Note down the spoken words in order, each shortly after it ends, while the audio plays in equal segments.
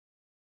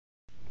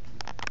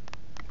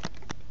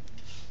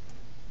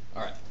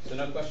So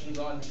no questions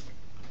on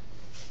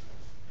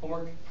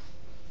homework?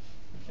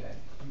 Okay.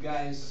 You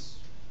guys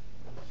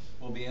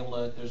will be able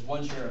to, there's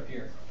one chair up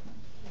here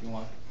if you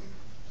want.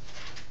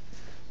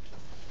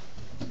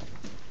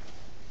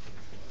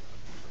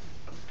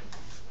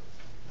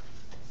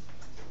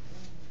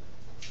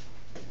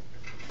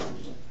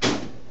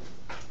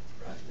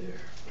 Right there.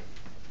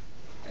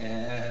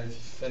 And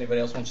if anybody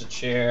else wants a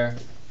chair,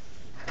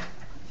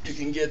 you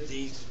can get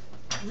the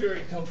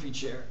very comfy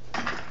chair.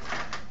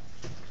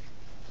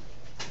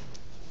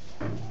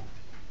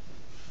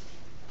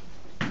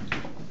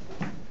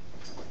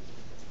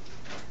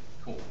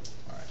 Cool.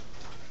 All right.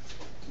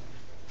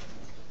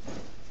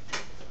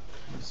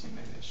 Let me see,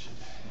 maybe I should.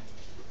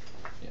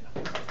 Yeah.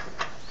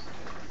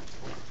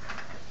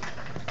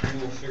 We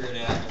will figure it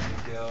out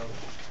as we go.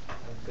 I'll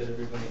fit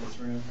everybody in this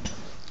room.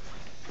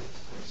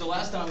 So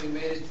last time we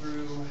made it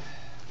through,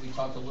 we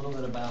talked a little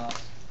bit about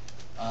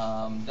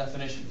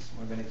definitions.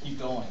 We're going to keep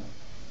going.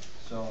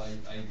 So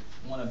I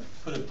want to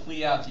put a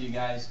plea out to you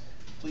guys.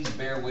 Please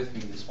bear with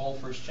me. This whole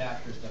first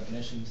chapter is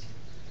definitions.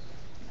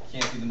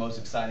 Can't be the most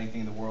exciting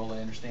thing in the world, I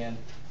understand.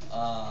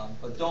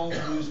 But don't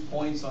lose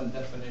points on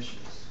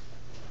definitions.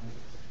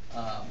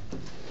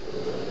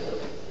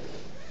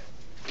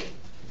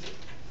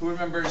 Who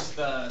remembers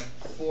the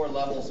 4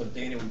 levels of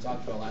data we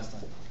talked about last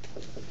time?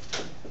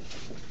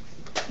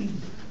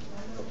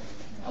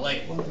 I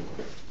like it.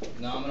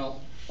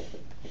 Nominal,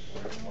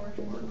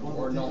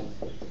 ordinal,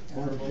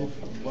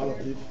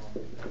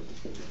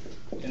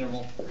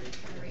 interval,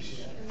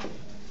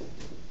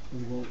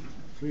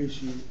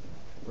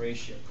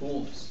 ratio,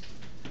 coolness.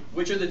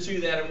 Which are the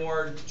 2 that are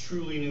more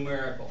truly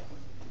numerical?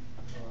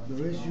 The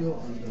ratio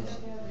and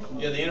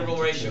Yeah, the interval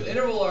ratio.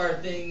 Interval are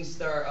things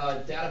that are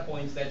data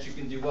points that you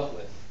can do what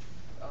with?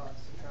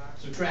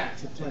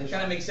 Subtract. And it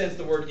kind of makes sense.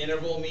 The word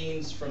interval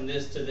means from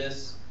this to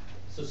this.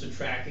 So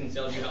subtracting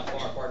tells you how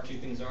far apart 2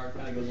 things are. It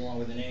kind of goes along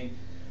with the name.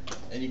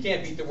 And you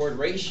can't beat the word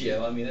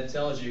ratio. I mean, that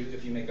tells you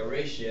if you make a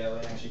ratio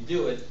and actually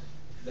do it,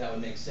 that would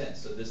make sense.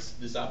 So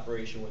this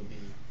operation would be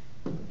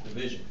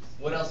division.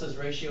 What else does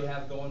ratio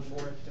have going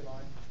for it? So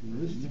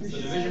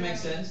division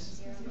makes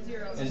sense.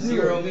 And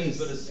 0 means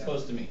what it's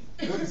supposed to mean.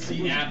 It's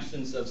the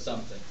absence of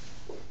something.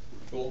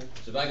 Cool?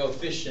 So if I go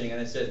fishing and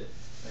I said,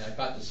 I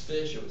caught this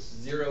fish, it was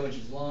 0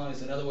 inches long,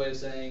 it's another way of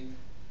saying,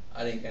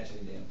 I didn't catch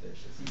any damn fish.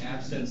 It's the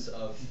absence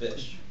of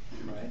fish,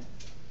 right?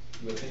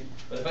 You with me?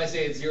 But if I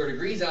say it's 0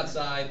 degrees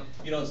outside,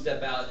 you don't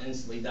step out and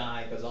instantly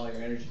die because all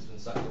your energy's been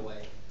sucked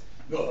away.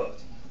 No,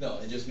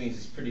 it just means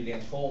it's pretty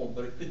damn cold,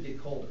 but it could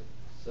get colder.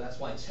 So that's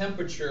why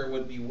temperature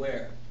would be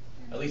where?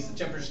 At least the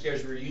temperature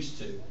scales we're used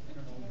to.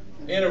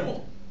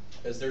 Interval.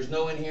 Because there's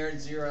no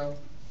inherent 0.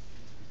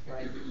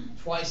 Right?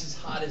 Twice as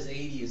hot as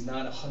 80 is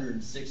not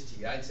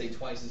 160. I'd say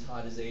twice as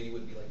hot as 80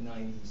 would be like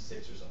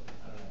 96 or something.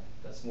 I don't know.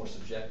 That's more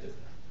subjective.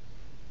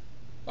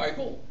 All right,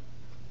 cool.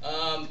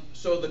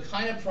 So the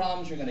kind of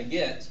problems you're going to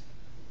get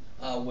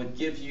would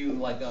give you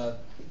like a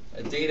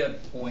data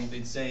point.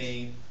 They'd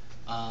say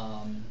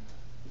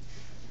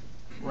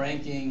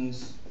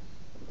rankings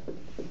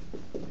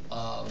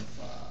of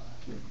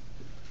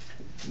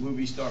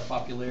movie star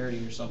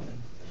popularity or something.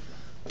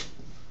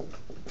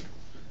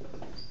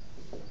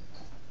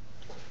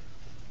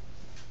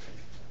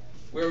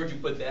 Where would you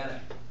put that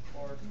at?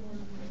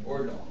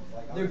 Ordinal.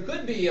 There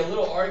could be a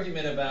little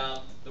argument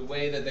about the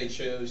way that they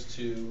chose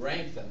to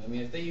rank them. I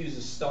mean, if they use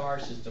a star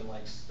system,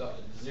 like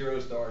 0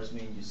 stars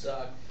mean you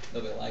suck,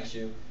 nobody likes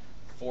you.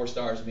 4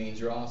 stars means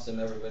you're awesome,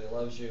 everybody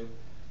loves you.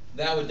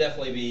 That would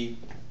definitely be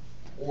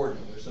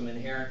ordinal. There's some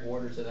inherent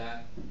order to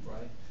that,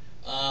 right?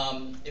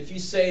 If you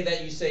say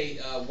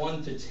that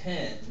 1 to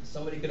 10,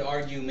 somebody could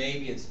argue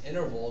maybe it's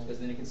interval, because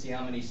then you can see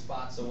how many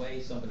spots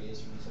away somebody is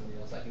from somebody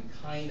else. I can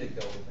kind of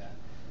go with that.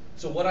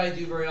 So what I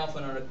do very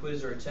often on a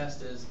quiz or a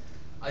test is,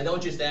 I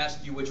don't just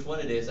ask you which one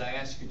it is, I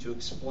ask you to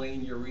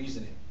explain your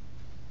reasoning.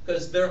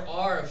 Because there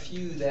are a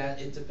few that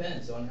it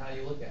depends on how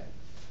you look at it.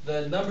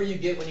 The number you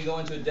get when you go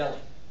into a deli,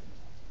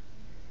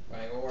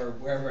 right, or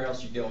wherever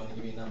else you go and they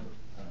give you a number.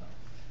 I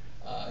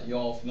don't know. You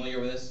all familiar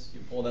with this? You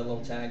pull that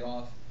little tag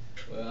off,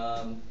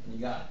 and you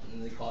got it,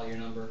 and they call your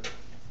number,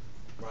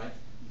 right?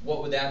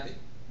 What would that be?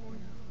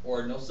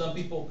 Ordinal. Some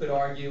people could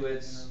argue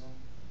it's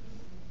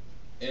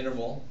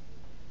interval.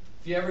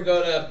 If you ever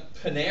go to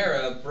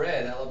Panera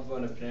Bread, I love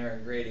going to Panera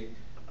and Grady,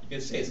 you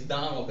could say it's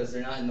nominal because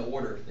they're not in the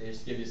order. They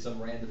just give you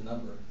some random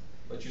number.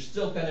 But you're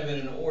still kind of in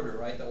an order,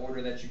 right? The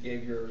order that you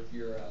gave your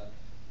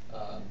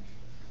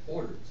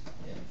orders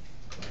in.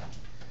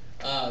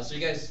 So you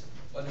guys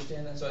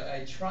understand that? So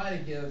I try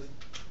to give,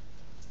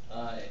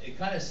 it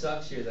kind of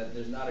sucks here that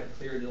there's not a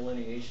clear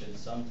delineation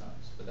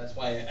sometimes. But that's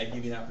why I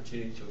give you an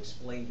opportunity to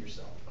explain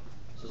yourself.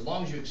 So as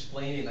long as you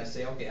explain it and I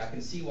say, okay, I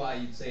can see why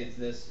you'd say it's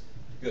this,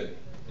 good.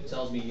 It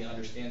tells me you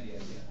understand the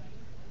idea.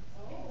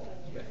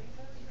 Okay.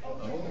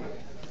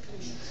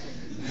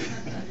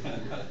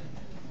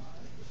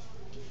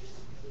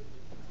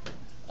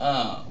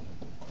 Oh.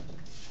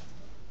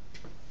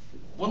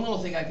 One little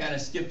thing I kind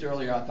of skipped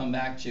earlier I'll come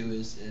back to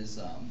is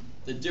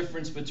the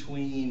difference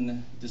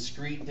between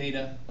discrete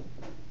data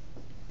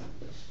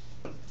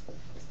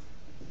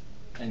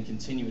and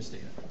continuous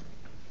data.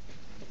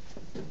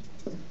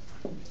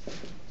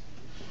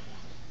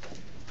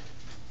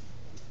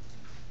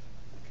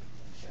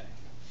 Okay.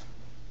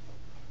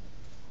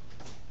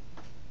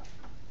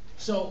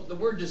 So the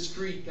word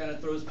discrete kind of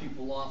throws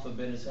people off a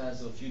bit. It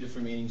has a few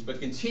different meanings, but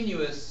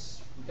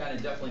continuous, we kind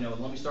of definitely know.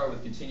 Let me start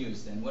with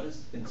continuous then. What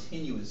does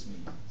continuous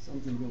mean?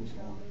 Something goes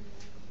on.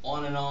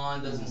 On and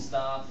on, doesn't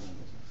stop.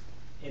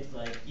 It's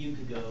like you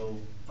could go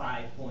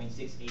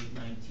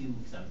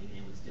 5.6892 something and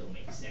it would still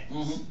make sense.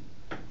 Mm-hmm.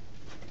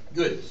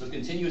 Good. So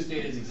continuous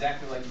data is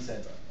exactly like you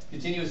said.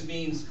 Continuous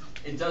means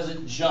it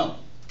doesn't jump.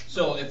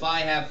 So if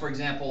I have, for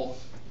example,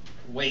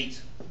 weight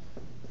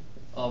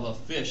of a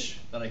fish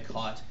that I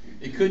caught,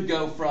 it could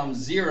go from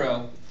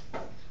 0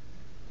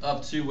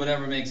 up to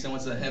whatever makes sense.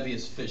 What's the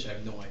heaviest fish? I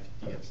have no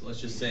idea. So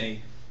let's just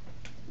say,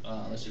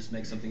 let's just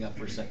make something up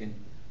for a second.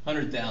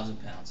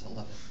 100,000 pounds. I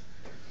love it.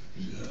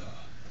 Yeah.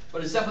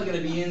 But it's definitely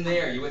going to be in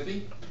there. You with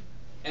me?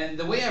 And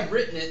the way I've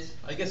written it,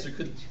 I guess I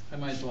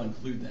might as well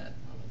include that.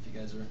 I don't know if you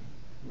guys are,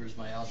 where's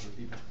my algebra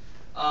people?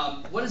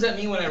 What does that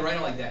mean when I write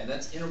it like that?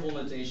 That's interval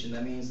notation.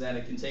 That means that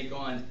it can take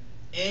on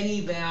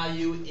any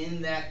value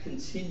in that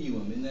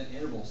continuum, in that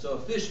interval. So a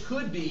fish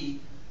could be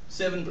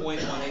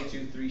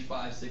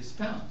 7.182356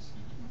 pounds.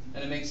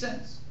 And it makes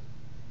sense.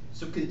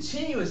 So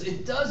continuous,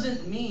 it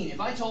doesn't mean, if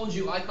I told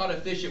you I caught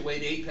a fish that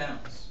weighed 8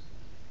 pounds,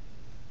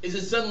 is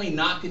it suddenly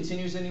not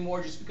continuous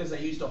anymore just because I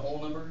used a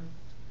whole number?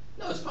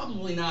 No, it's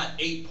probably not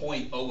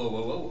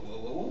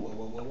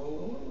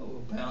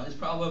 8.0000000 pounds. It's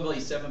probably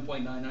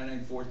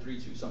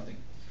 7.9999432 something.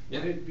 Yeah.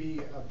 Would it be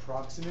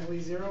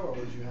approximately 0, or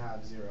would you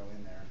have 0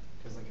 in there?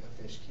 Because like a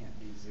fish can't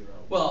be 0.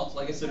 Well,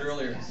 like I said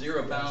earlier,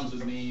 0 pounds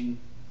would mean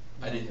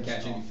I didn't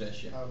catch any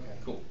fish yet. Okay.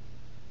 Cool.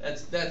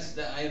 That's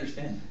I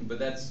understand, but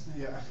that's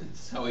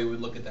how we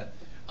would look at that.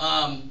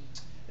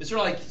 It's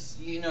sort of like,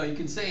 you know, you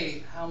can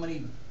say how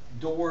many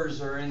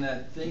doors are in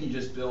that thing you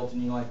just built,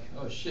 and you're like,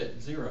 oh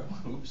shit, 0.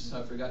 Oops,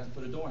 I forgot to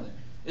put a door in there.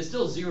 It's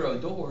still 0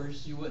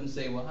 doors. You wouldn't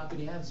say, well, how can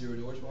you have 0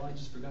 doors? Well, I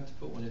just forgot to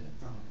put one in there.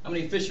 How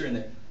many fish are in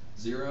there?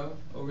 0.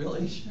 Oh,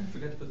 really? I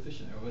forgot to put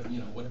fish in there. Or, you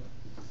know, whatever.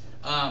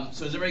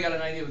 So has everybody got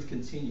an idea with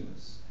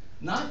continuous?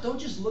 Don't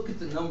just look at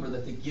the number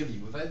that they give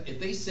you. If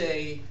they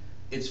say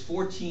it's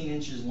 14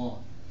 inches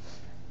long,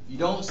 you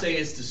don't say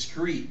it's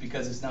discrete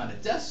because it's not a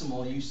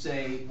decimal. You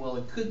say, well,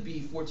 it could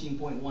be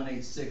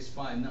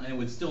 14.18659, and it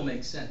would still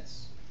make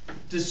sense.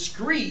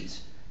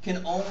 Discrete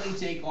can only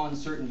take on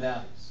certain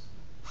values.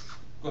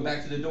 Going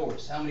back to the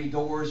doors. How many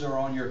doors are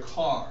on your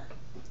car?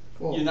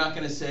 4. You're not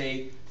going to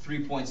say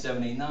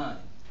 3.789.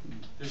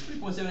 There's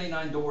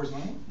 3.789 doors.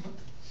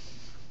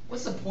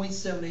 What's the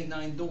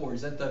 0.789 door?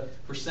 Is that the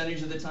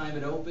percentage of the time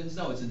it opens?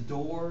 No, it's a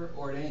door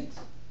or it ain't.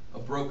 A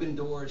broken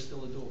door is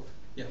still a door.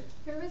 Yeah.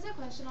 There was a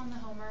question on the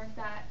homework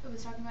that it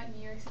was talking about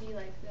New York City,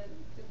 like the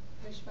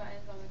push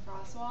buttons on the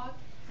crosswalk,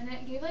 and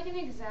it gave like an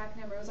exact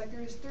number. It was like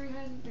there was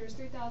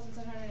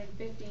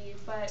 3,750,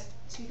 but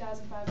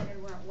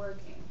 2,500 weren't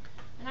working.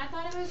 And I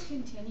thought it was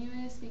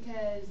continuous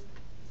because,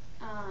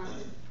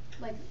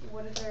 like,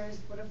 what if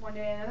one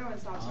day another one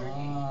stops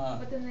working?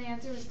 But then the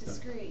answer was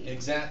discrete.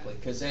 Exactly,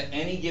 because at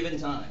any given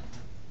time,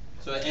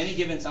 so at any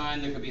given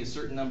time there could be a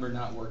certain number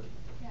not working.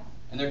 Yeah.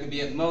 And there could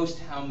be at most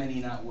how many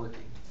not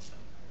working?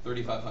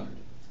 3,500.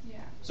 Yeah.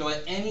 So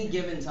at any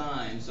given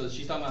time, so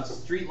she's talking about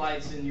street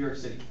lights in New York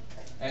City.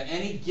 At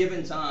any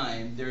given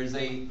time, there's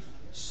a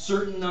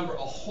certain number, a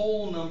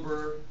whole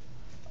number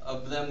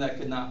of them that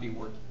could not be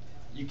working.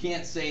 You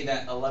can't say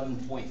that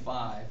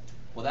 11.5,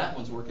 well, that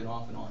one's working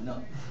off and on. No.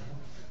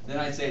 Then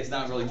I'd say it's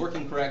not really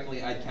working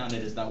correctly. I'd count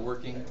it as not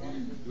working.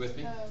 You with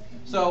me? Okay.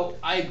 So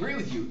I agree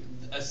with you.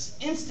 An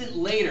instant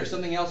later,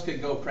 something else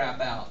could go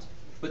crap out.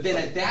 But then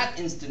at that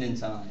instant in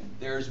time,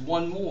 there's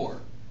one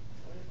more.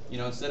 You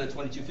know, instead of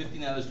 2250,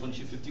 now there's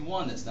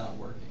 2251 that's not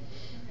working.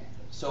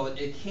 So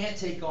it can't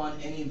take on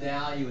any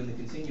value in the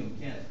continuum,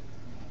 can it?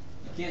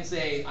 You can't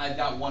say, I've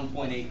got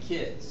 1.8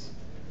 kids.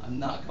 I'm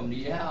not coming to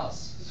your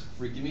house. It's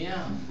freaking me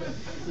out.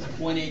 This is a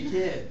 0.8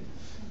 kid.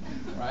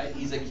 Right?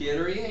 He's a kid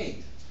or he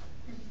ain't.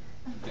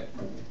 Okay.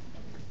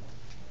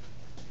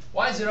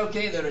 Why is it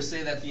okay, though, to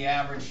say that the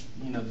average,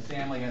 you know, the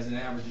family has an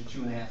average of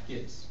 2.5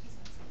 kids?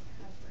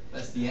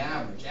 That's the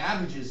average.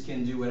 Averages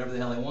can do whatever the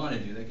hell they want to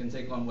do. They can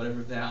take on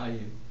whatever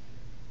value.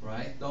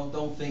 Right?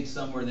 Don't think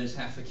somewhere there's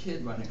half a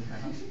kid running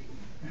around.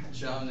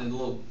 John and the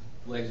little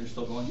legs are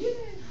still going,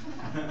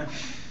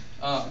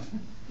 yeah.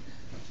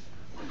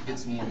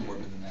 It's more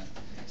morbid than that.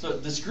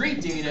 So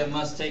discrete data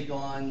must take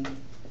on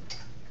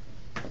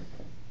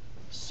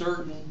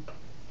certain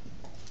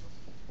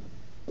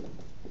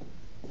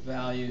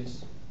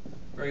values.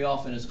 Very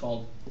often it's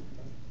called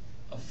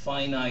a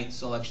finite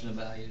selection of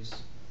values.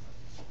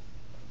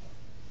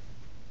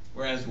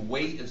 Whereas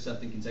weight of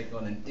something can take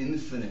on an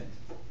infinite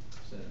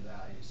set of values.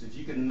 So if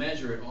you can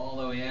measure it all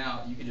the way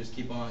out, you can just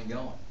keep on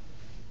going.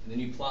 And then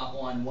you plop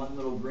on one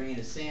little grain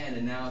of sand,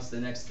 and now it's the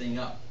next thing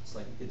up. It's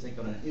like it can take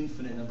on an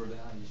infinite number of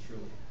values,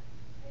 truly.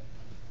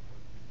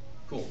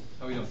 Cool.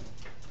 How are we doing?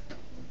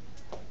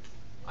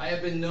 I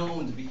have been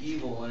known to be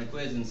evil on a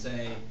quiz and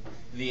say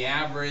the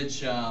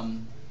average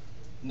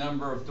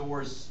number of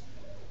doors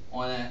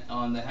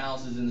on the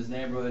houses in this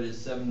neighborhood is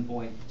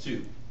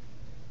 7.2.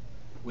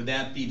 Would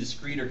that be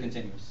discrete or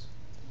continuous?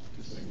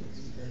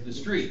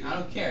 Discrete. I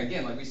don't care.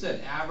 Again, like we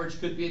said, average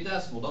could be a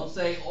decimal. Don't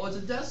say, oh, it's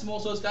a decimal,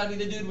 so it's got to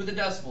be the dude with the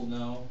decimal.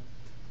 No.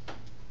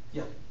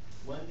 Yeah.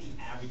 Wouldn't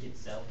the average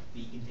itself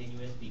be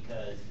continuous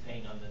because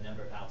depending on the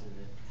number of houses in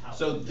the house?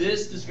 So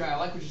this describes, I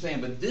like what you're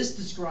saying, but this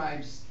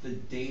describes the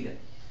data.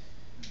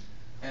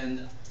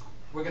 And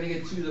we're going to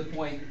get to the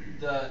point,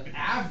 the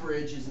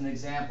average is an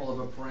example of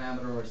a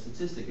parameter or a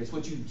statistic. It's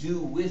what you do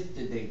with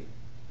the data.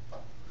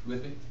 You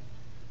with me?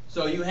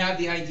 So you have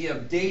the idea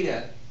of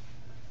data,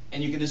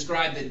 and you can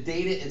describe the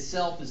data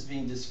itself as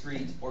being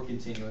discrete or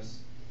continuous.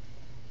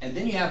 And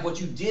then you have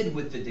what you did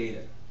with the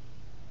data.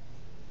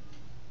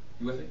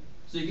 You with me?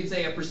 So you can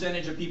say a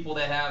percentage of people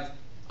that have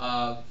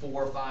 4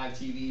 or 5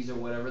 TVs or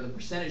whatever. The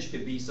percentage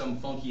could be some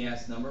funky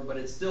ass number, but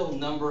it's still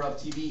number of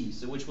TVs.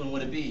 So which one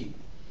would it be?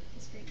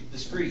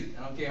 Discrete.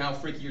 I don't care how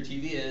freaky your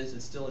TV is,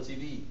 it's still a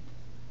TV.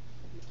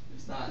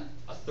 It's not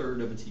a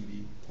third of a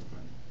TV.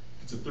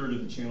 It's a third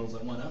of the channels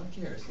I want. I don't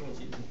care, it's still a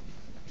TV.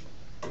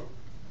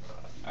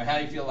 Alright, how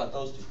do you feel about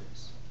those two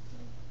things?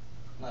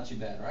 Not too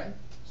bad, right?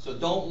 So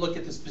don't look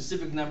at the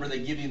specific number they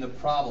give you in the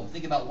problem.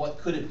 Think about what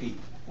could it be.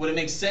 Would it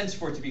make sense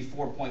for it to be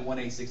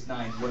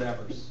 4.1869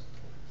 whatevers?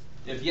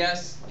 If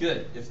yes,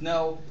 good. If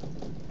no,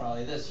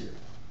 probably this here.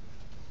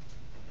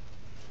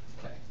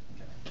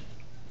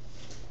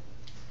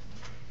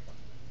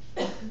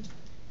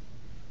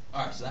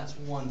 Alright, so that's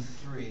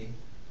 1.3.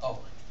 Oh,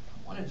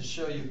 I wanted to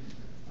show you,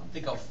 I don't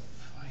think I'll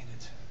find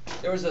it.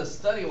 There was a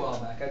study a while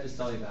back, I just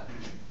tell you about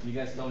it. You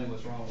guys tell me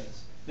what's wrong with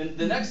this. Then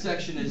the next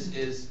section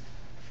is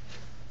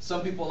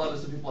some people love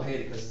it, some people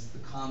hate it, because it's the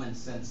common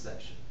sense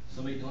section.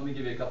 So let me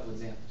give you a couple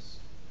examples.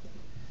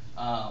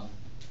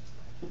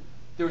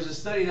 There was a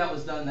study that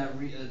was done that,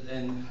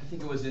 and I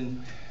think it was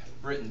in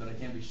Britain, but I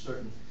can't be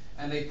certain.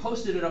 And they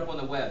posted it up on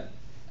the web,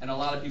 and a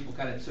lot of people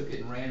kind of took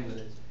it and ran with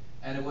it.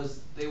 And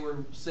they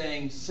were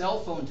saying cell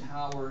phone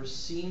towers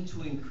seem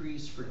to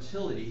increase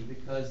fertility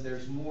because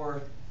there's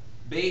more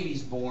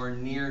babies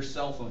born near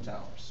cell phone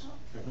towers.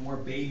 There's more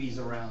babies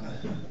around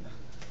them.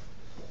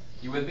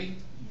 You with me?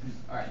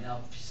 All right,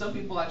 now some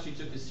people actually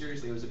took this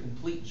seriously. It was a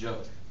complete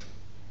joke.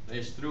 They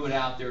just threw it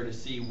out there to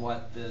see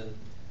what the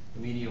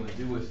media would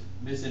do with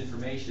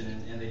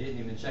misinformation, and they didn't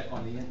even check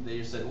on they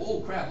just said,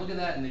 oh crap, look at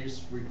that, and they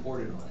just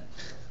reported on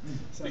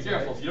it. Be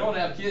careful, if you don't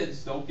have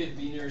kids, don't be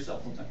near a cell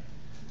phone tower.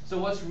 So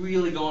what's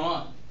really going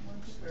on?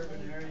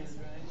 Urban areas,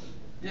 right?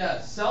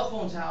 Yeah, cell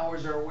phone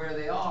towers are where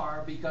they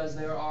are because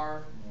there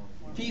are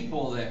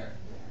people there.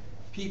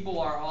 People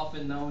are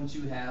often known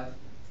to have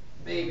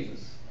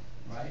babies,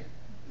 right?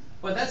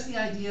 But that's the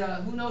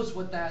idea. Who knows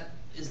what that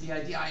is the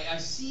idea? I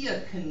see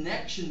a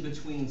connection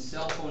between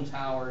cell phone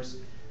towers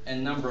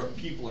and number of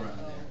people around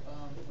there.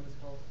 What is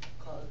it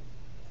called?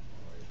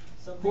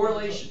 Something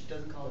Correlation.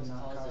 Doesn't call it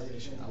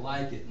causation. I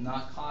like it,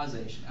 not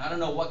causation. I don't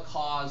know what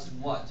caused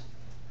what.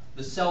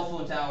 The cell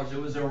phone towers,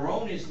 it was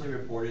erroneously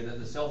reported that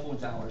the cell phone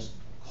towers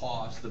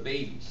caused the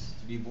babies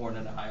to be born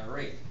at a higher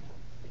rate,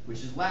 which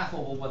is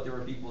laughable, but there were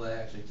people that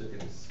actually took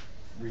it as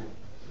real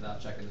without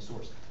checking the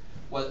source.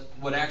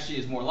 What actually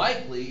is more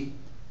likely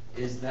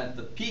is that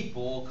the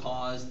people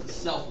caused the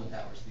cell phone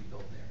towers to be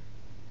built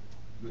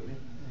there. With me?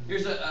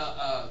 Here's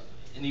an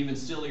even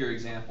sillier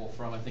example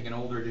from, I think, an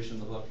older edition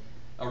of the book.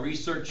 A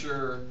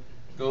researcher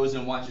goes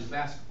and watches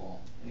basketball,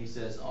 and he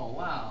says, oh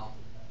wow,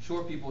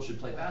 short people should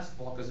play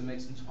basketball because it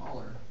makes them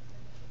taller.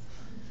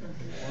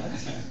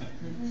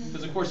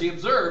 Because of course he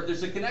observed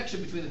there's a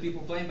connection between the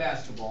people playing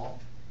basketball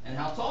and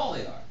how tall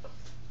they are.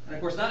 And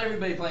of course not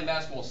everybody playing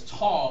basketball is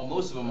tall,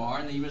 most of them are,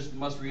 and then you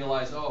must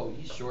realize, oh,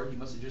 he's short, he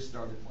must have just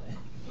started playing.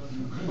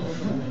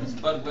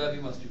 Spud Webb,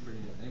 he must be pretty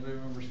good. Anybody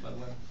remember Spud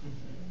Webb?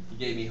 He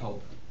gave me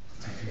hope.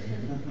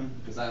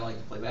 Because I like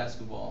to play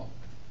basketball,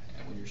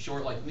 and when you're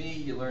short like me,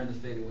 you learn to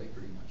fade away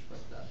pretty much,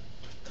 but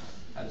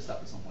I had to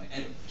stop at some point.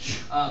 Anyway,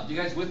 you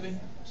guys with me?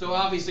 So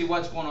obviously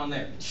what's going on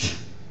there?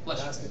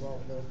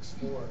 Basketball looks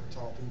for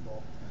tall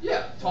people.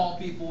 Yeah, tall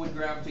people would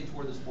gravitate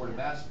toward the sport of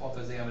basketball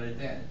because they have an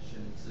advantage,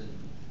 and it's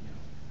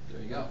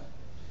there you go.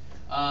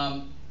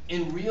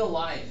 In real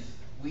life,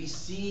 we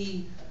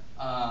see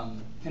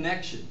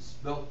connections,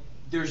 but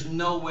there's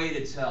no way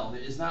to tell.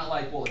 It's not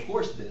like, well, of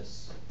course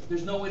this.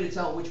 There's no way to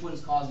tell which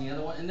one's causing the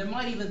other one, and there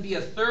might even be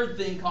a third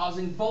thing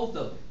causing both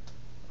of them.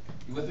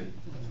 You with me?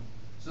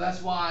 So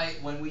that's why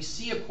when we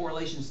see a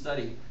correlation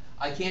study,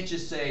 I can't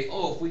just say,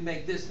 oh, if we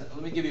make this,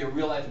 let me give you a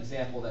real life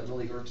example that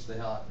really irks the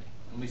hell out of me.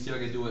 Let me see if I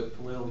can do it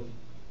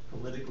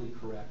politically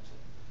correct.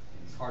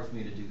 It's hard for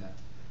me to do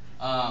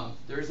that.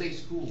 There's a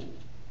school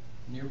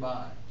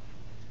nearby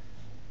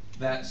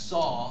that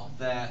saw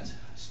that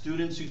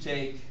students who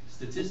take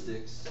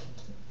statistics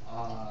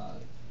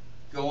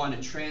go on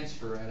to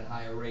transfer at a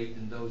higher rate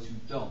than those who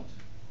don't.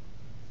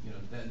 You know,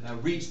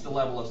 that reach the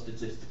level of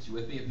statistics. You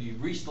with me? If you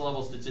reach the level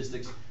of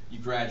statistics, you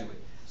graduate.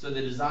 So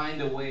they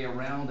designed a way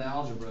around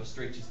algebra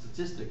straight to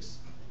statistics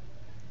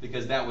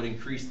because that would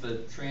increase the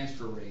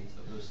transfer rate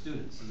of those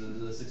students,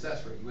 the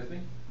success rate. You with me?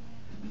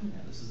 Yeah,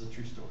 this is a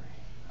true story.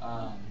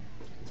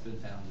 It's been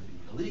found to be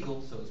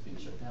illegal, so it's being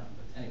shut down.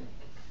 But anyway,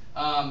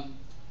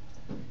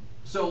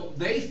 so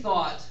they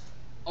thought,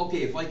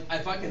 okay, if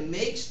I can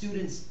make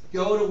students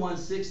go to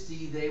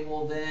 160, they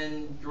will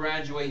then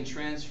graduate and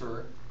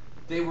transfer.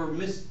 They were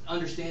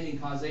misunderstanding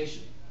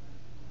causation.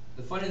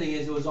 The funny thing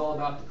is, it was all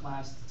about the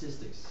class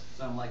statistics.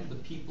 So I'm like, the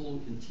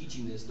people in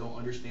teaching this don't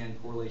understand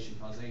correlation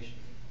causation.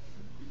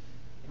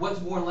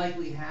 What's more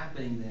likely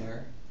happening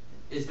there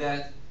is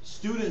that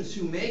students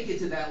who make it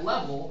to that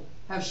level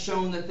have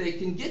shown that they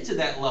can get to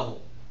that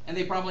level. And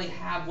they probably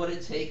have what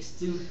it takes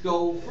to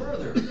go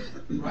further,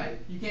 right?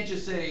 You can't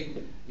just say,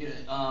 you know,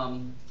 I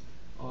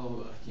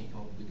can't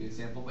come up with a good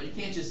example, but you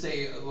can't just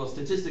say, well,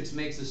 statistics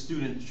makes a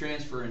student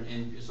transfer,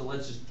 and so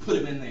let's just put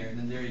him in there, and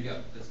then there you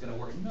go, that's going to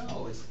work.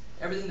 No, it's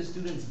everything the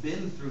student's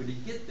been through to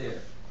get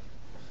there.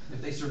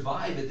 If they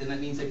survive it, then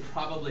that means they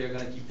probably are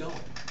going to keep going.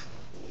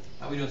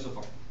 How are we doing so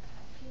far?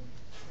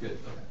 Good,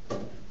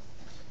 okay.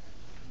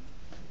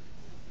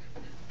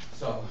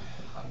 So,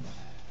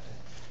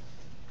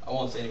 I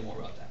won't say any more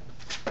about that.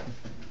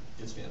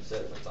 Gets me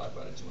upset if I talk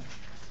about it too much.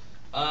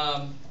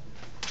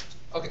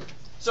 Okay,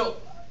 so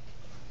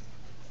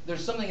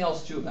there's something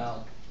else too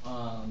about,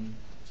 let's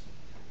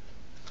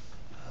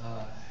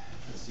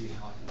see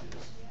how I can do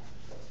this.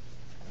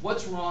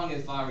 What's wrong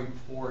if I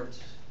report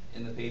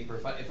in the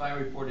paper, if I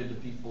reported to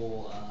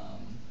people,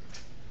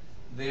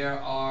 there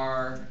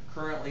are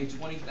currently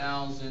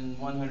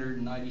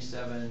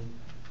 20,197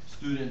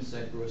 students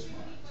at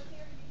Grossmont.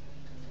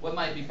 What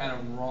might be kind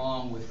of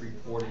wrong with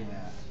reporting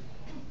that?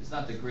 It's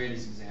not the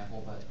greatest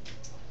example, but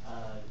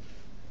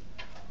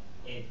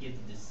it gives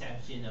a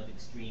deception of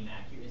extreme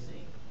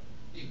accuracy.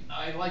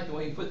 I like the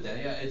way you put that.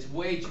 Yeah, it's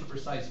way too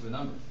precise of a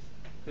number.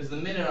 Because the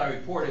minute I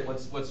report it,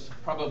 what's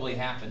probably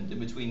happened in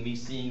between me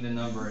seeing the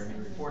number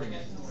and reporting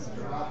it?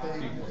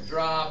 People have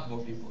dropped,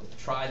 more people have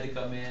tried to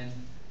come in,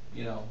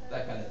 you know,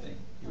 that kind of thing.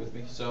 You with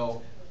me?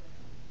 So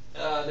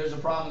there's a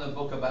problem in the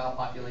book about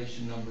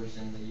population numbers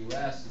in the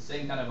U.S. The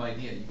same kind of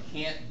idea. You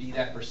can't be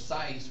that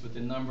precise with a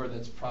number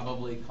that's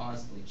probably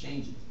constantly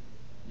changing.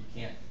 You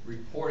can't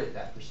report it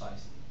that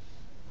precisely.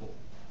 Cool.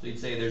 So you'd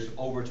say there's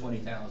over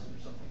 20,000 or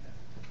something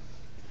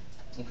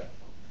like that. Okay.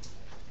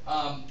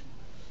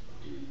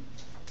 You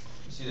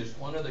see, there's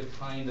one other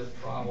kind of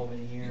problem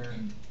in here.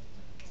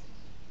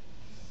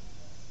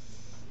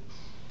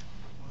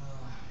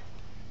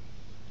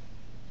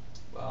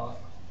 Well,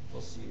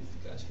 we'll see if you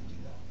guys can do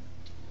that.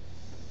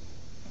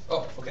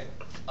 Oh, okay.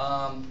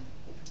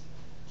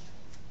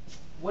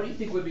 What do you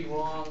think would be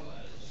wrong?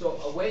 So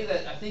a way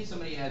that I think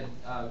somebody had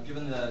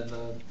given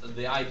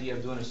the idea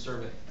of doing a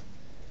survey,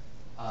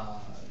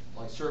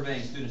 like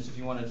surveying students if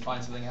you wanted to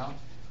find something out.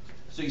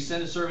 So you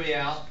send a survey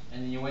out,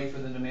 and then you wait for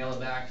them to mail it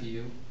back to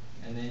you,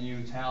 and then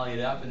you tally it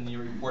up, and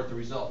you report the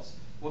results.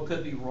 What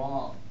could be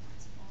wrong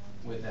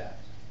with that?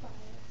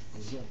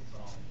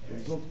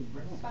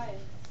 Bias.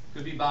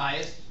 Could be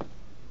biased.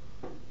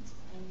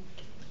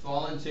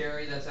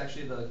 Voluntary, that's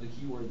actually the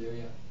key word there,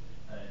 yeah.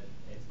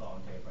 It's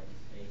voluntary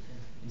participation.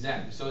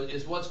 Exactly. So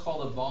it's what's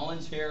called a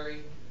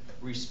voluntary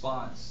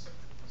response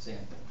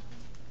sample.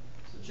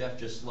 So Jeff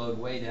just slowed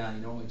way down.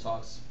 He normally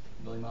talks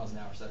a million miles an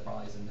hour, so that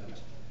probably is a note.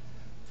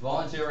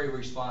 Voluntary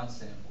response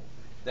sample.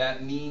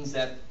 That means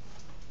that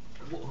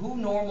who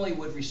normally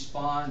would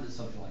respond to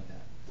something like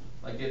that?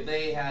 Like if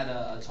they had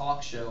a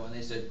talk show and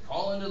they said,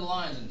 call into the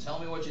lines and tell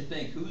me what you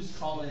think. Who's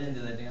calling into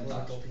the damn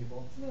talk show?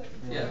 People.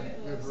 Yeah.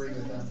 Agree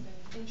with them.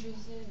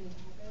 Interested in the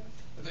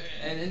topic.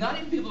 And not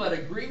even people that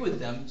agree with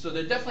them, so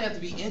they definitely have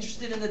to be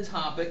interested in the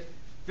topic.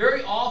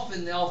 Very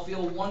often they'll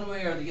feel one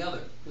way or the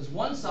other, because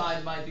one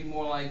side might be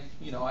more like,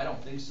 you know, I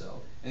don't think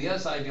so, and the other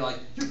side would be like,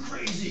 you're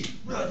crazy,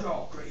 they're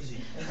all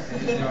crazy.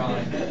 They're all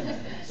like,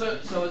 so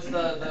it's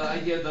the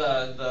idea of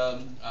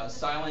the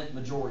silent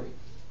majority,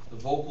 the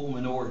vocal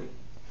minority,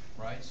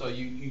 right? So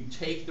you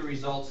take the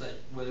results that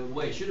the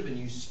way it should have been,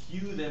 you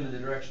skew them in the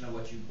direction of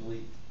what you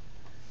believe.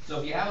 So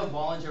if you have a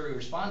voluntary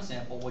response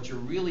sample, what you're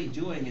really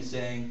doing is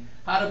saying,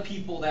 how do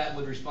people that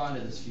would respond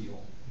to this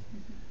feel?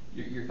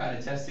 You're kind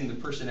of testing the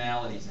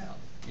personalities out.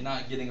 You're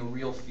not getting a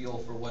real feel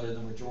for what the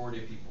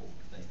majority of people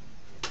think.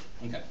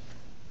 Okay.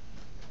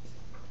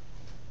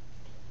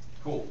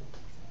 Cool.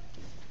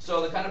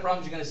 So the kind of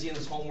problems you're going to see in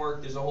this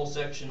homework, there's a whole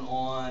section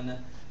on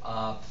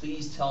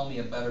please tell me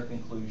a better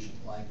conclusion,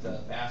 like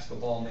the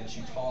basketball makes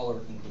you taller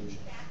conclusion.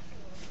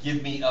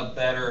 Give me a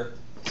better,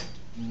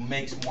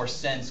 makes more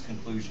sense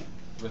conclusion.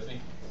 With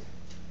me?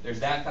 There's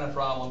that kind of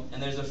problem,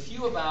 and there's a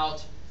few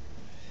about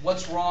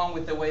what's wrong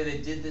with the way they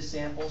did this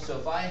sample. So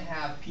if I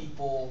have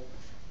people,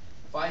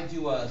 if I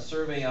do a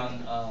survey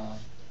on,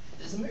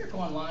 is America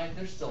Online?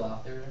 They're still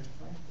out there, right?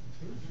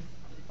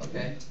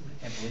 Okay, I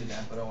can't believe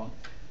that, but I won't.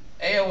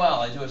 AOL,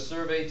 I do a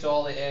survey to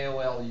all the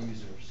AOL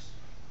users,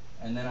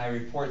 and then I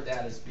report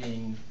that as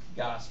being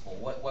gospel.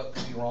 What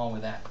could be wrong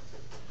with that?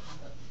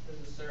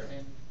 There's a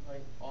certain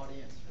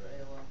audience for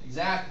AOL.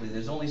 Exactly.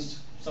 There's only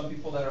some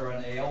people that are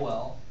on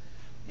AOL.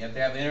 You have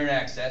to have internet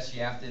access.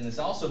 You have to, and there's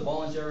also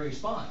voluntary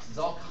response. There's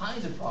all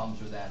kinds of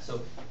problems with that.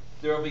 So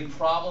there will be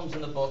problems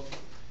in the book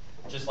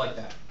just like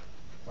that.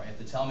 Right? You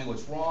have to tell me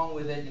what's wrong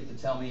with it. You have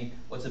to tell me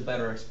what's a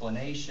better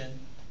explanation.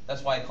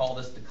 That's why I call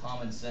this the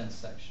common sense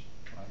section.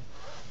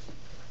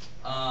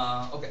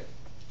 Right? Okay.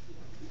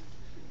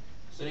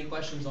 So any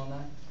questions on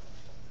that?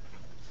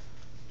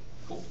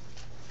 Cool.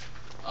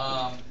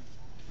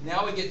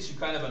 Now we get to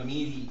kind of a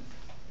meaty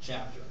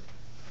chapter.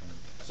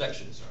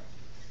 Section, sorry.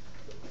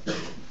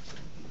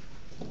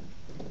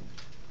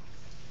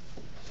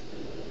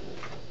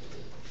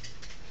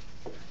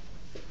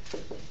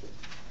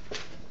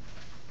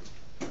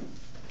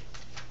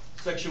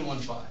 Section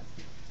 1.5.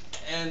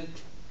 And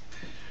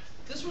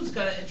this one's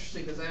kind of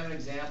interesting because I have an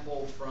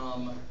example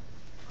from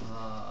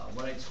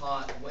when I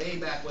taught way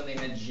back when they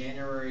had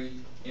January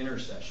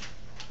intersession.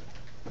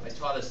 I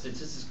taught a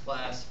statistics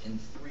class in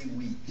 3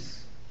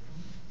 weeks.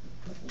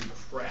 Holy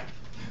crap.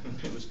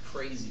 It was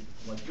crazy.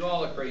 I'm like, you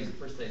all are crazy.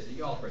 First day, I said,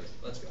 you all are crazy.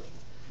 Let's go.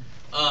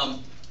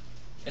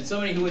 And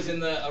somebody who was in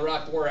the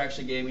Iraq War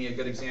actually gave me a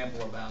good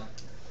example about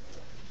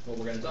what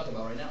we're going to talk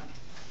about right now.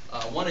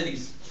 One of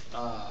these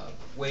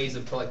ways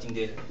of collecting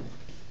data.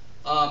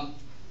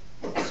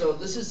 So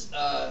this is,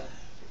 I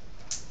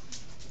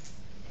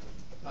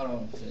don't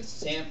know if it's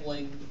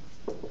sampling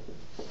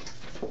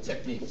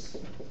techniques.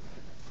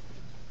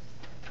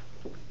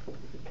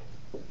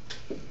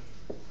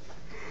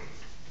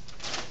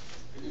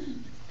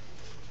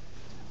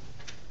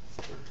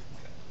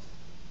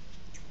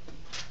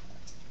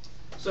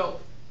 So,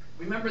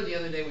 remember the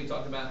other day we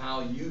talked about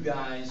how you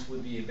guys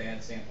would be a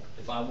bad sample.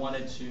 If I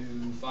wanted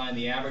to find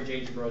the average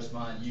age of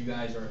Grossmont, you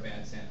guys are a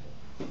bad sample.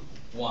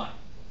 Why?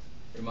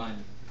 Remind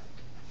me.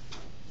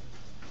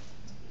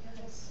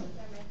 Because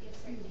there might be a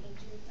certain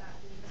ages that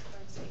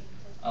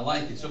we are I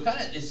like it. So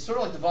it's sort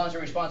of like the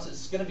voluntary response.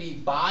 It's going to be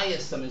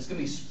biased. It's going to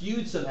be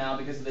skewed somehow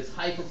because of the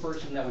type of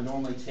person that would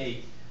normally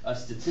take a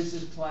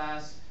statistics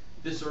class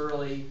this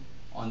early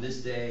on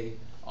this day.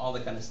 All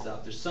that kind of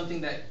stuff. There's something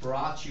that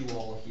brought you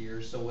all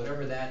here, so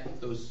whatever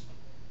those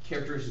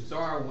characteristics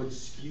are would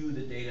skew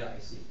the data I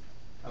see.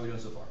 How are we doing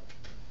so far?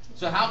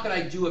 So how can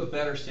I do a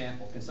better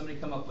sample? Can somebody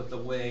come up with a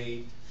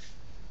way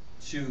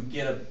to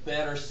get a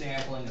better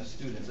sampling of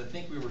students? I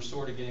think we were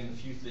sort of getting a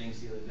few things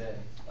the other day.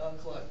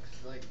 Collect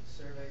like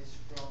surveys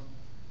from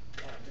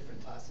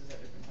different classes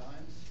at different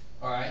times.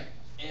 All right,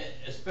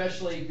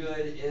 especially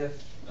good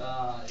if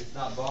it's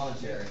not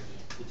voluntary.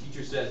 The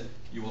teacher says,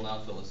 you will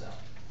not fill this out.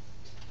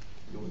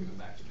 You will give it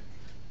back to me.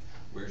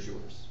 Where's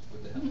yours?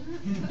 What the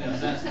hell? So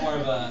that's more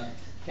of a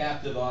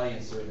captive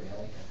audience survey. I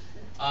like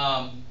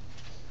that.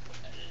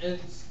 And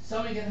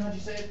tell me again, how'd you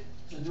say it?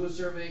 To do a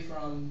survey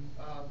from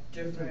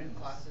Different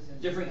classes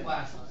and different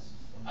classes.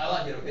 I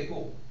like it. Okay,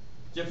 cool.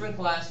 Different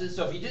classes.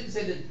 So if you didn't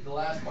say the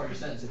last part of your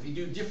sentence, if you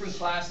do different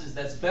classes,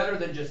 that's better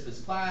than just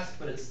this class,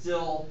 but it's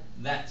still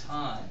that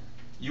time.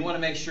 You want to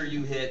make sure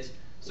you hit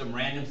some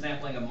random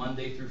sampling of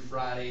Monday through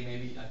Friday,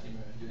 maybe. I can't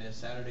remember. Do they have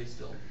Saturday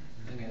still?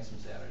 I think we have some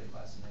Saturday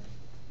classes maybe.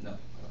 No.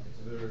 I don't think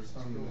so. There are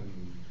some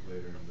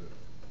later in the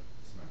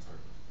semester.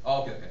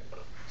 Oh, okay.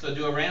 So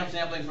do a random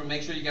sampling from,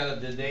 make sure you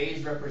got the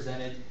days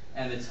represented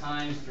and the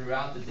times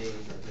throughout the days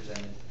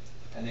represented.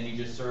 And then you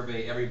just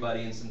survey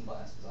everybody in some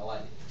classes. I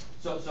like it.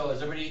 So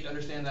does everybody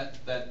understand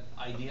that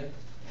idea?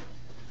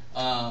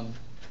 So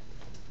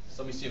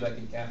let me see if I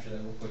can capture that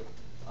real quick.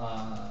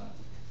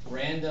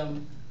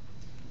 Random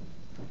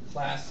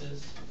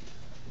classes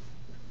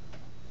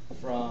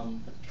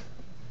from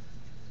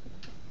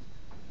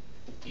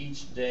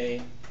each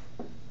day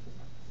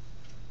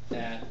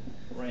at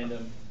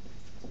random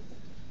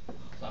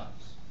times.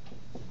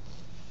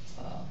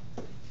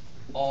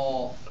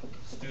 All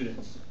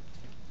students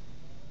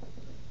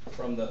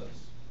from those.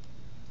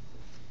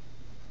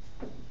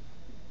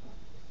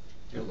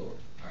 Dear Lord.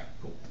 All right,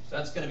 cool. So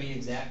that's going to be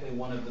exactly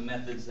one of the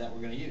methods that we're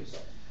going to use.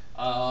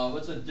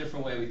 What's a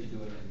different way we could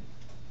do it?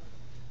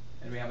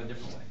 And we have a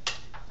different way.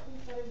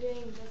 Instead of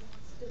doing just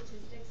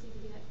statistics, you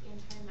could do like the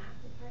entire math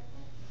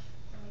department,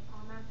 or like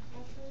all math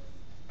classes.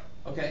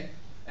 Okay,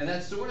 and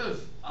that's sort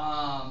of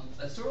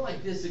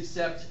like this,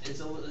 except it's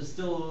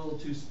still a little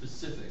too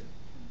specific.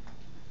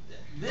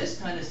 This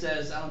kind of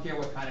says, I don't care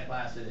what kind of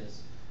class it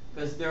is,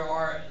 because there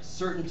are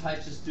certain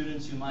types of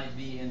students who might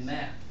be in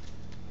math,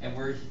 and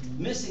we're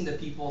missing the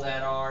people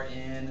that are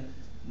in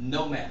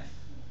no math.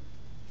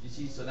 You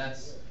see, so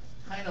that's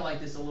kind of like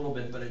this a little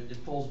bit, but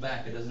it pulls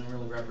back. It doesn't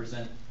really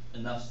represent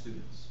enough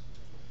students.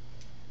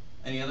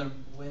 Any other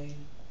way?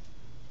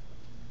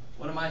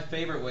 One of my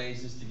favorite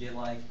ways is to get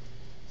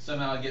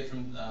somehow get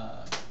from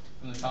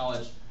the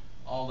college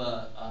all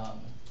the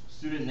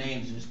student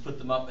names and just put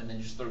them up and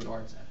then just throw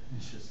darts at it.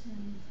 It's just,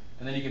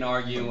 and then you can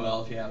argue,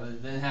 well, if you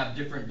have then have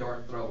different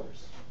dart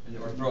throwers,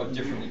 or throw it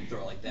differently. Throw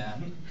it like that,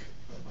 throw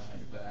it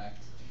behind your back.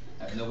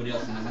 Have nobody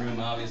else in the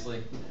room,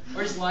 obviously,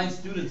 or just line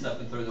students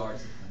up and throw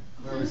darts.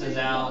 Whoever says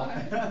Al,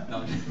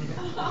 no.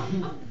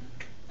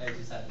 I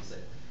just had to say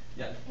it.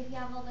 Yeah. If you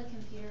have all the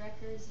computer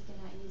records, you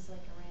cannot use like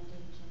a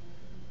random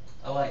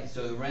generator. I like it.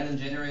 So the random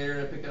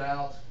generator to pick it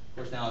out. Of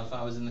course, now if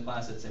I was in the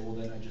class, I'd say, well,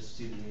 then I just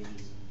see the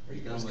ages. Are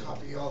you done Just with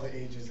copy all the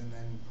ages and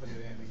then put it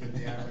in to get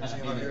the average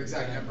talking about their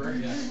exact number.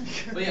 Yeah.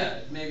 But yeah,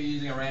 maybe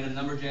using a random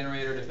number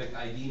generator to pick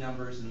ID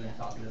numbers and then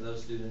talking to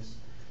those students.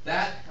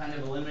 That kind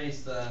of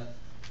eliminates that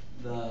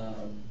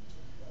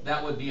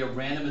would be a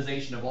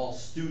randomization of all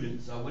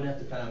students. So I wouldn't have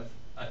to kind of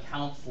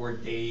account for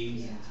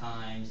days and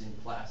times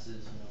and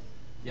classes,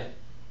 Yeah.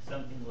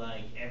 Something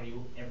like every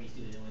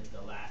student with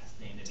the last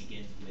name that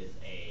begins with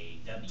a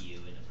W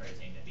and the first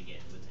name that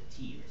begins with a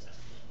T or something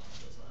along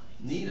those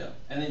lines. Neato.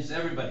 And then just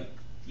everybody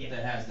Yeah.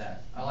 that has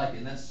that. I like it.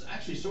 And that's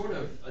actually sort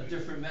of a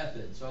different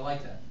method, so I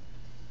like that.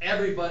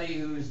 Everybody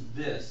who's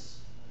this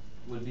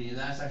would be, and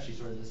that's actually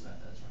sort of this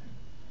method, that's right.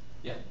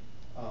 Yeah.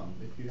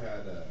 If you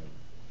had like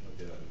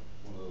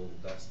one of the little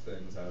desk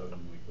things out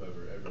and like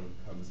everyone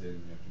comes in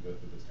and you have to go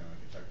through this kind of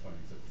like a checkpoint,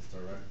 is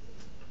that right?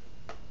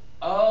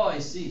 Oh, I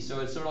see. So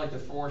it's sort of like the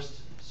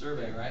forced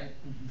survey, right?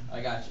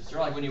 I got you. Sort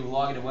of like when you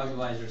log into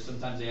WebAdvisor,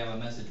 sometimes they have a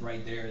message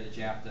right there that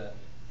you have to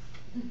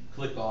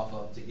click off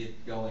of to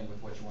get going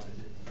with what you want to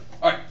do.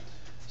 All right.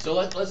 So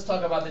let's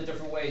talk about the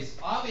different ways.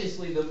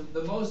 Obviously,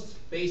 the most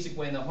basic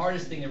way and the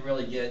hardest thing to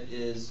really get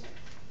is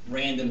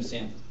random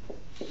sample.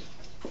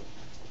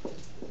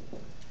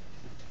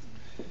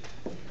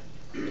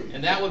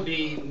 And that would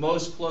be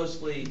most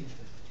closely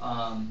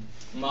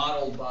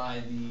modeled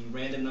by the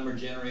random number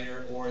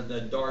generator or the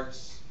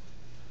darts.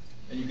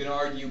 And you can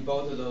argue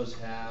both of those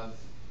have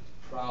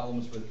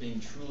problems with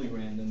being truly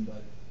random,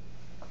 but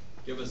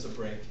give us a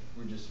break.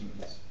 We're just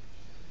humans.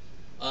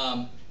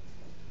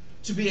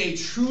 To be a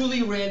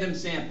truly random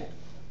sample,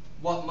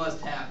 what must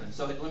happen?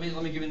 So let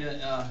me give you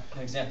an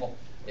example.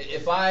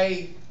 If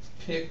I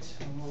picked,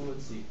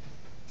 let's see.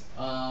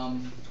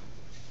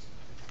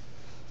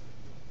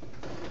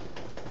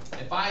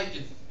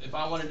 If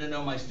I wanted to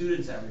know my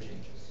students' average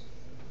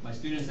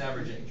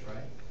ages,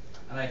 right?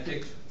 And I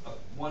picked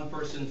one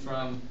person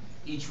from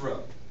each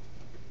row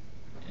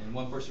and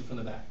one person from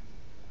the back,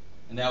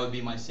 and that would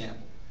be my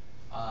sample.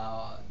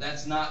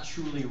 That's not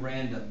truly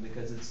random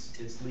because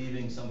it's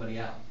leaving somebody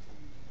out.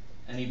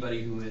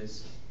 Anybody who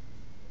is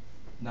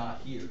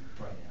not here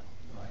right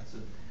now, right? So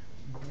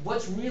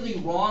what's really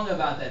wrong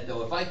about that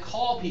though? If I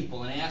call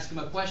people and ask them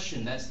a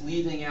question, that's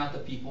leaving out the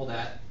people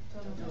that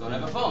don't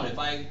have a phone. If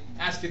I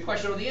ask a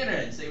question over the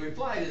internet and say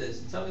reply to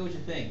this and tell me what you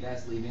think,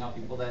 that's leaving out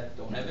people that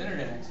don't have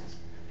internet access.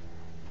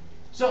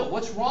 So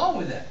what's wrong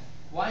with that?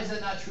 Why is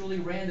that not truly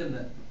random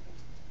then?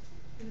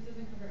 It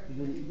doesn't cover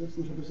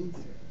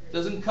everybody.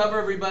 Doesn't cover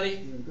everybody?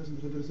 Yeah, it doesn't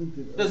represent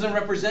it. Doesn't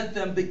represent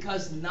them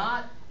because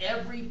not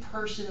every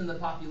person in the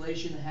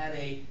population had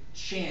a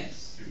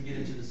chance to get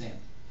into the sample.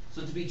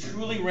 So to be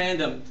truly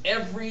random,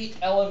 every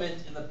element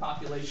in the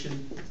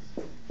population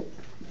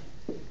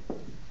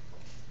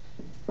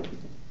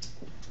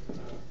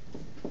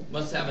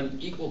must have an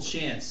equal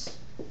chance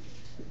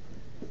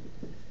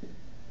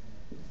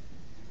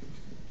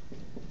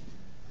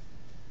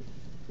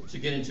to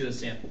get into the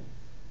sample.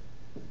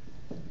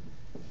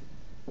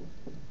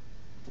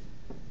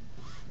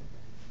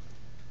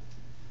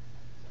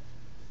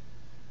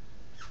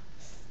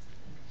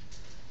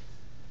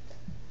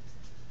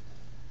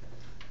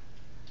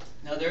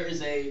 Now there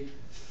is a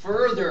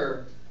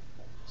further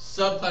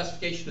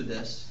subclassification of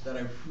this that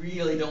I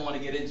really don't want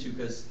to get into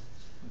because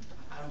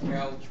I don't care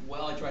how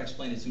well I try to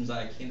explain it, it seems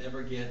like I can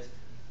never get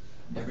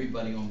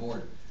everybody on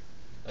board.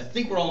 I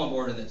think we're all on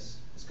board in this.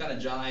 This kind of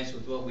jives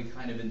with what we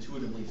kind of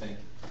intuitively think.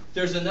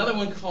 There's another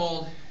one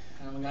called,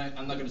 and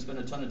I'm not going to spend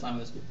a ton of time on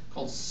this,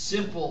 called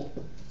simple.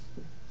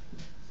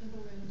 Simple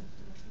random.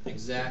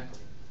 Exactly.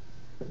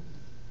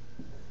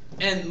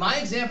 And my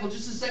example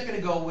just a second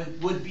ago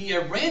would be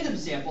a random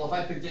sample if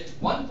I picked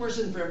one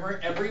person from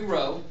every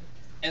row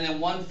and then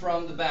one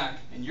from the back,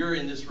 and you're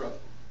in this row.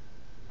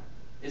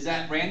 Is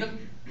that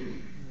random?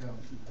 No,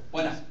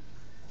 Why not?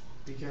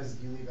 because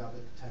you leave out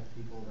the type of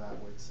people that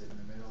would sit in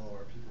the middle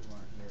or people who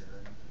aren't here.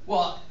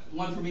 Well,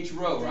 one from each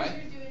row, right?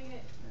 You're doing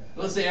it.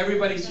 Yeah. Let's say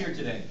everybody's here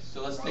today.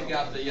 So let's pick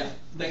out the,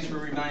 thanks for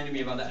reminding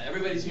me about that.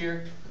 Everybody's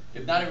here.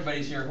 If not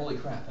everybody's here, holy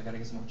crap, I gotta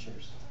get some more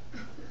chairs.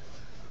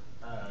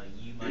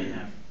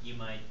 You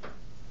might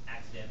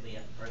accidentally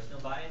have personal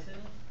bias in it?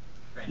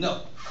 Friendly.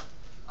 No,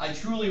 I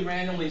truly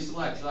randomly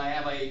select, so I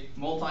have a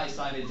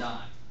multi-sided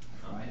die,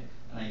 right?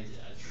 And I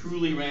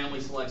truly randomly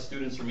select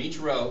students from each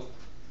row,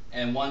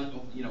 and one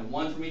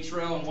from each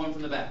row and one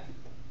from the back.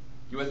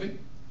 You with me?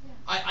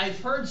 Yeah. I've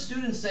heard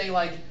students say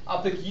like,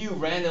 I'll pick you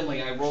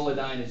randomly, I roll a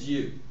die and it's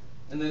you.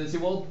 And then they say,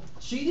 well,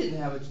 she didn't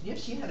have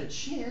she had a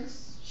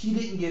chance. She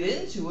didn't get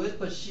into it,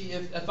 but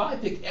if I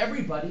pick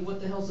everybody,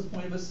 what the hell's the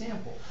point of a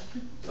sample?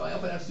 So I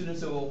often have students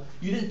say, well,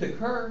 you didn't pick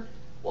her.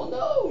 Well,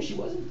 no, she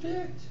wasn't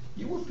picked.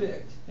 You were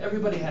picked.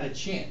 Everybody had a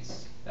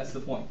chance. That's the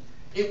point.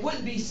 It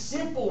wouldn't be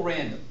simple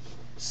random.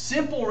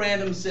 Simple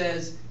random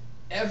says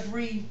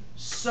every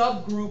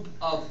subgroup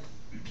of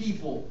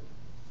people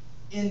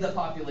in the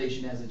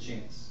population has a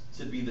chance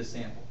to be the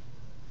sample.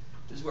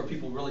 This is where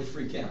people really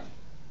freak out.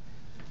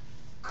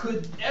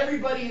 Could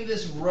everybody in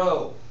this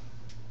row,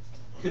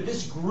 could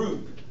this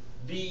group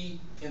be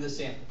in the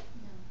sample?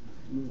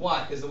 No.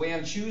 Why? Because the way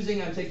I'm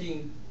choosing, I'm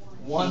taking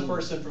one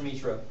person from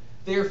each row.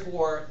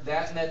 Therefore,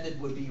 that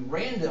method would be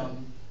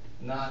random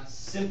not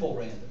simple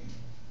random.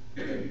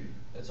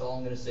 That's all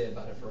I'm going to say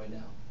about it for right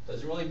now.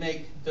 Doesn't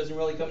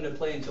really come into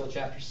play until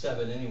chapter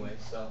 7 anyway.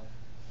 So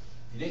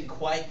if you didn't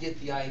quite get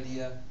the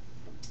idea,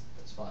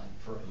 that's fine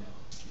for right now.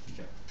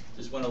 Okay.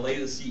 Just want to lay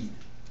the seed.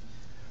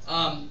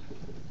 The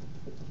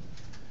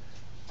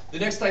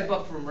next type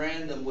up from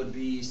random would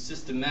be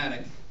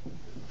systematic.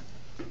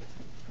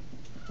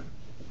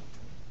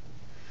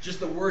 Just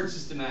the word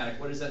systematic,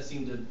 what does that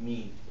seem to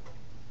mean?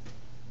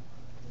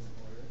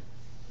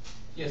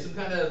 Yeah, some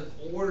kind of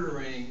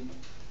ordering.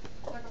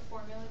 Like a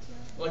formula to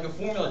it? Like a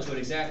formula to it,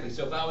 exactly.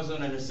 So if I was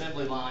on an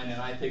assembly line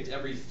and I picked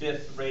every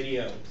 5th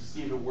radio to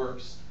see if it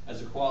works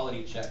as a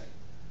quality check,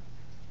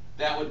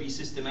 that would be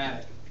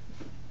systematic.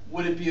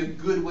 Would it be a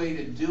good way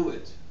to do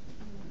it?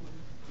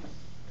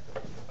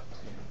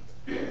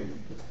 You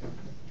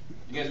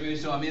guys ready?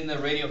 So I'm in the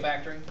radio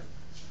factory,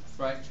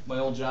 right? My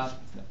old job.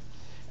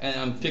 And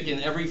I'm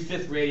picking every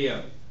 5th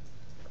radio.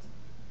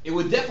 It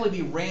would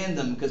definitely be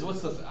random because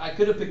I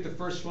could have picked the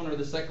first one or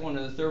the second one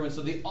or the third one,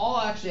 so they all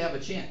actually have a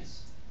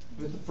chance.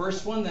 With the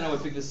first one, then I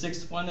would pick the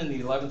 6th one and the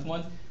 11th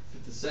one.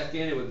 With the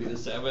second, it would be the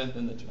 7th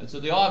and the 12th. So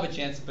they all have a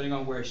chance depending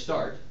on where I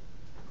start.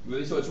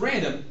 So it's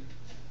random.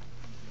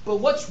 But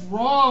what's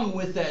wrong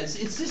with that?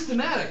 It's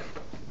systematic,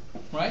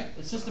 right?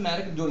 It's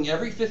systematic. I'm doing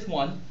every 5th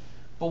one.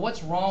 But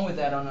what's wrong with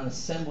that on an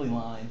assembly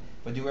line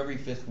if I do every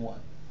 5th one?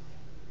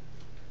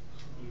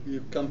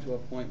 You come to a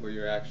point where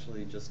you're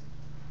actually just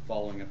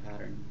following a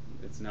pattern.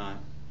 It's not.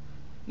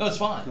 No, it's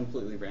fine.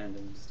 Completely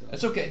random still.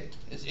 That's okay.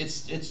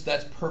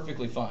 That's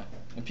perfectly fine.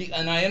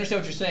 And I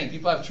understand what you're saying.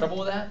 People have trouble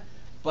with that,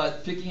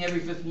 but picking every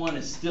 5th one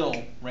is still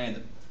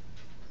random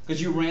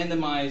because you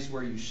randomize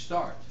where you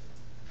start,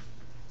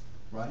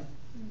 right?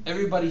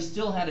 Everybody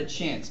still had a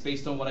chance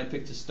based on what I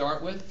picked to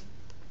start with,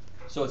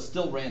 so it's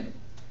still random.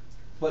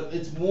 But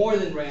it's more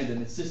than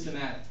random. It's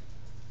systematic.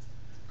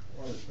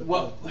 The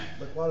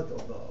quality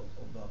of the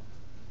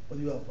what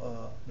you have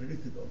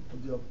predicted or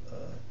what you have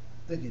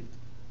taken,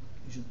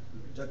 you should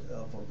judge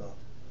for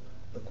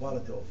the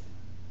quality of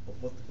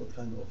what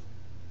kind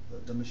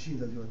of the machine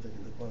that you are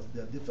taking. The quality,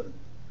 they are different.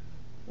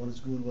 One is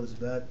good, one is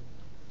bad.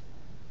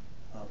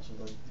 So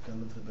that you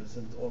can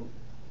represent all.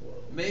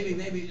 Maybe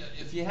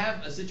if you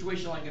have a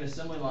situation like an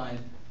assembly line,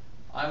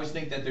 I always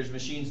think that there's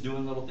machines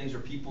doing little things or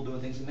people doing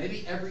things. And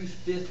maybe every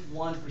 5th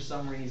one for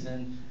some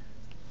reason.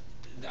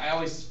 I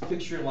always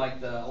picture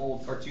like the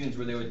old cartoons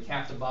where they would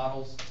cap the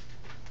bottles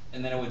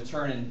and then it would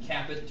turn and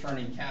cap it, turn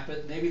and cap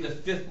it. Maybe the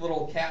 5th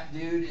little cap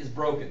dude is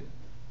broken.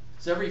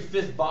 So every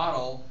 5th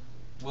bottle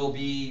will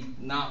be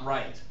not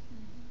right.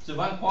 So if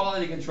I'm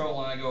quality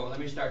control and I go, let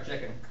me start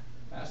checking,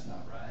 that's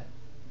not right.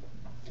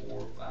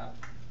 4, 5,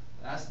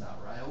 that's not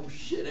right. Oh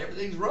shit,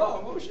 everything's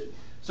wrong. Oh shit.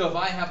 So if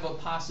I have a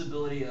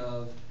possibility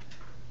of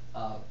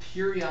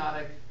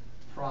periodic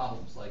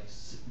problems, like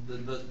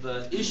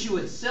the issue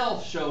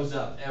itself shows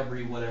up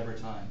every whatever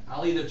time,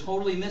 I'll either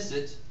totally miss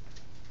it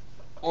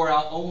or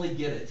I'll only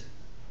get it.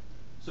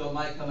 So it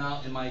might come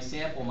out and my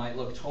sample might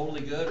look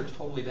totally good or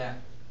totally bad.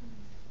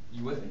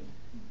 You with me?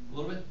 A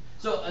little bit?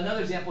 So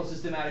another example of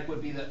systematic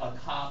would be that a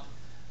cop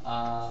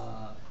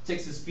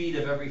takes the speed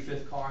of every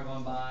 5th car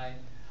going by.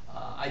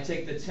 I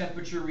take the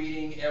temperature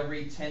reading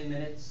every 10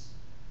 minutes.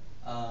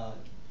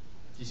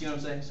 You see what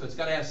I'm saying? So it's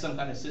got to have some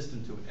kind of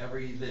system to it.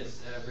 Every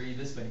this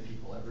many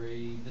people,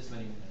 every this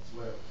many minutes,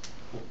 whatever.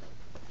 Cool.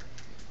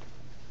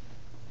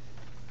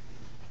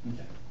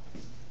 Okay.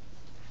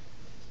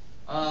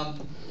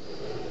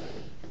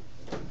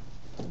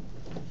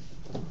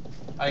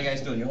 How you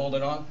guys doing? You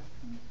holding on?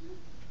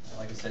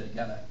 Like I said, you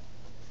gotta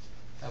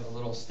have a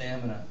little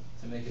stamina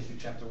to make it through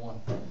chapter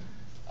 1.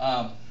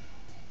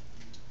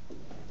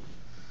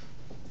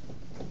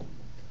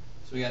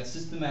 So we got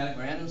systematic,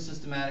 random,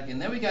 systematic,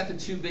 and then we got the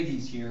 2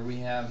 biggies here. We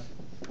have,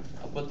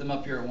 I'll put them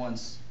up here at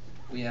once.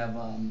 We have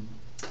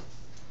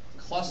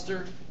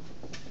cluster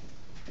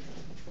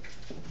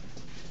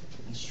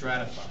and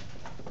stratify.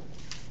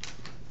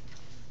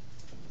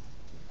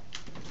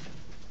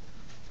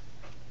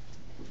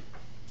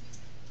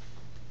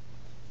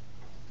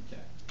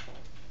 Okay.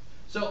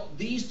 So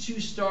these 2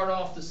 start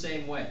off the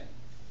same way.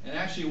 And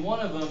actually one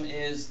of them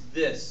is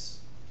this.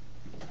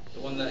 The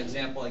one, that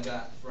example I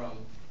got from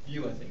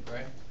you, I think,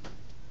 right?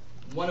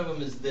 One of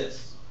them is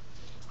this.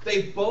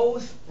 They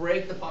both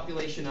break the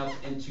population up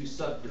into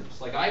subgroups.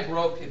 Like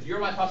if you're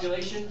my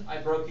population, I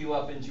broke you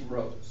up into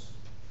rows.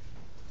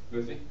 You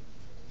with me?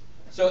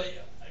 So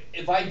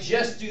if I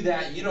just do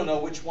that, you don't know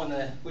which one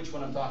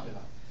I'm talking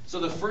about. So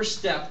the first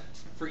step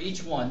for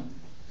each one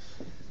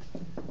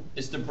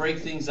is to break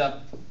things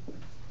up.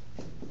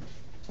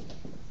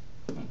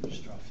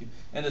 Just draw a few.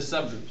 And the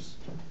subgroups.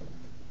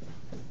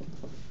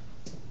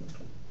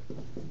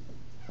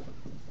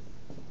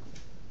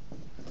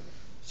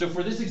 So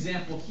for this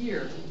example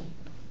here,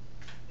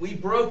 we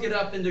broke it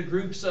up into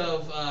groups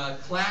of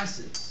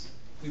classes.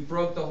 We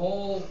broke the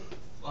whole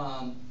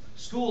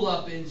school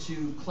up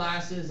into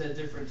classes at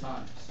different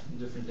times, and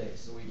different days.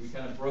 So we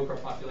kind of broke our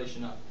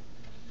population up.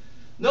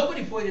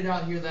 Nobody pointed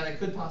out here that I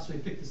could possibly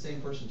pick the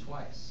same person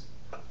twice.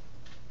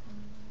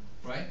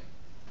 Right?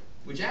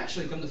 which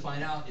actually, come to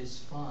find out, is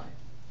 5.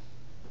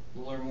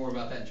 We'll learn more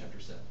about that in chapter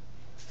 7.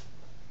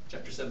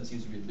 Chapter 7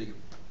 seems to be a bigger.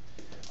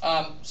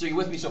 So you're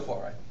with me so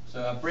far, right?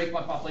 So I break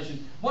my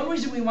population. One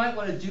reason we might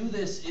want to do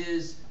this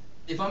is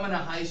if I'm in a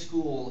high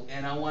school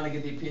and I want to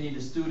get the opinion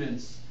of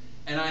students,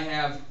 and I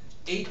have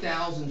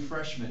 8,000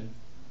 freshmen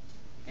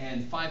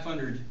and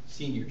 500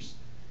 seniors.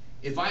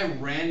 If I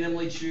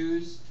randomly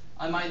choose,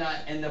 I might not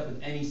end up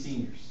with any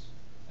seniors.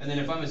 And then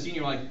if I'm a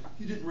senior, I'm like,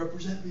 you didn't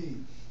represent me.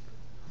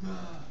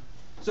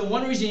 So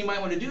one reason you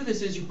might want to do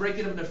this is you break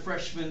it up into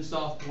freshman,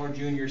 sophomore,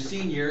 junior,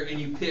 senior,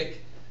 and you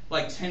pick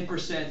like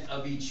 10%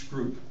 of each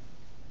group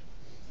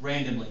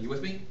randomly. You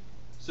with me?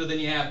 So then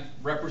you have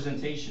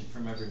representation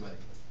from everybody.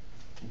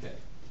 Okay.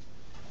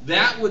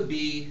 That would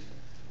be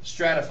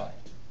stratified.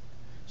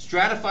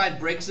 Stratified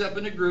breaks it up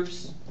into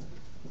groups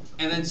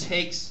and then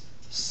takes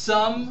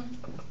some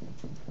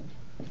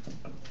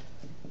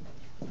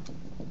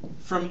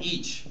from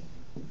each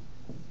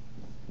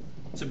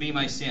to be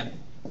my sample.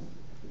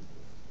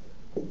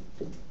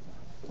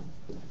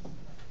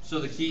 So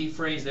the key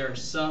phrase there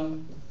is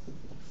some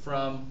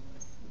from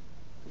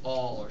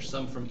all, or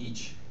some from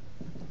each.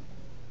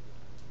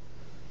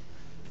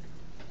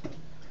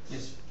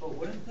 Yes? But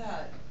wouldn't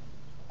that,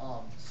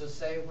 so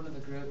say one of the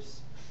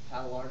groups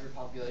had a larger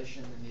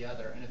population than the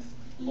other, and if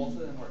both of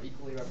them were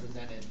equally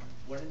represented,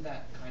 wouldn't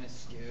that kind of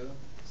skew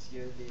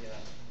the,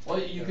 Well,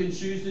 you can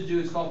choose to do,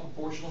 it's called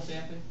proportional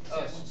sampling.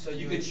 Oh, so you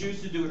you could would-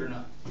 choose to do it or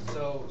not.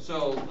 So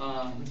So,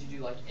 would you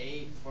do like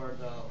 8 for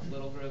the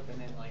little group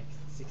and then like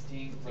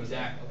 16 for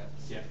exactly. the, okay.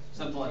 Yeah,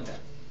 something like that.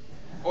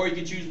 Or you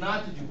could choose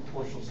not to do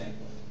proportional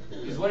sampling.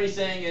 Because what he's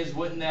saying is,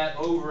 wouldn't that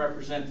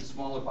overrepresent the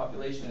smaller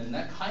population? And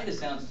that kind of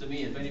sounds to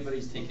me, if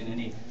anybody's taken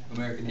any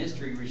American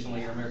history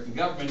recently or American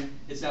government,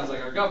 it sounds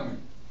like our government,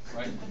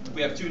 right?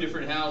 We have 2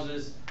 different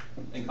houses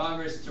in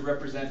Congress to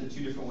represent the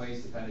 2 different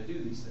ways to kind of do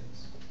these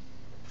things.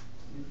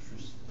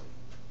 Interesting.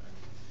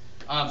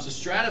 So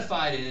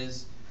stratified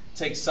is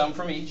take some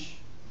from each,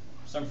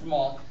 some from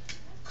all.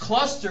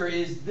 Cluster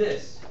is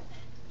this: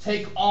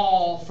 take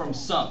all from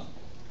some.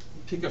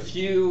 Pick a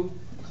few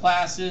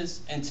classes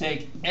and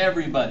take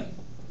everybody.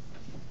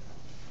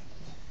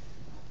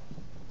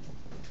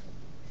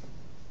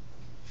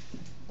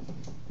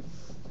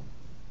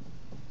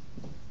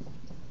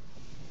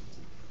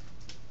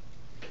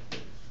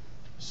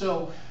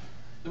 So,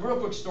 the real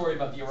quick story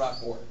about the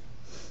Iraq War.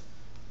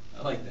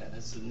 I like that.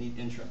 That's a neat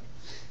intro.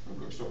 Real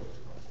quick story.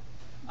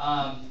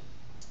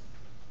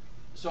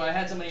 So I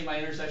had somebody in my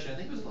intersection, I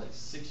think it was like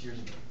 6 years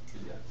ago,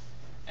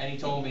 and he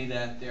told me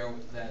that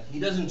that he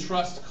doesn't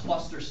trust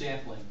cluster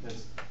sampling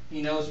because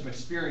he knows from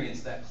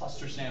experience that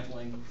cluster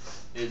sampling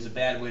is a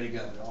bad way to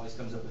go. It always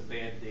comes up with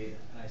bad data.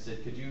 And I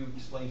said, could you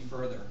explain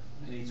further?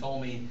 And he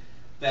told me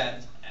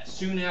that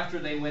soon after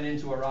they went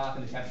into Iraq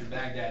and they captured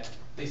Baghdad,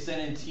 they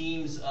sent in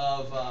teams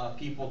of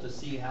people to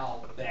see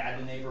how bad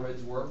the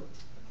neighborhoods were.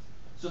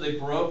 So they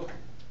broke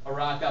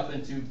Iraq up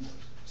into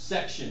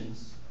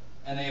sections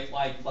and they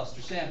applied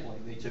cluster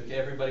sampling. They took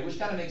everybody, which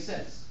kind of makes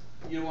sense.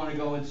 You don't want to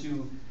go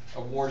into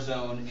a war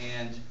zone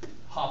and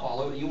hop all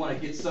over. You want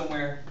to get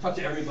somewhere, talk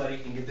to everybody,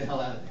 and get the hell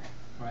out of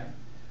there, right?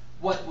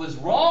 What was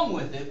wrong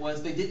with it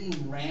was they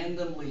didn't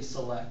randomly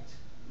select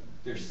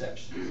their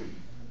sections.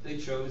 They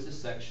chose the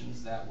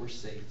sections that were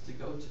safe to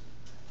go to,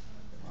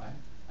 right?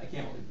 I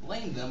can't really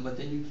blame them, but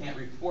then you can't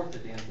report the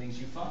damn things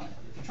you find.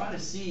 If you're trying to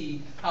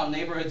see how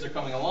neighborhoods are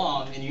coming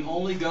along and you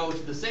only go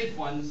to the safe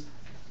ones,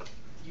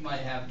 you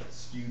might have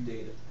skewed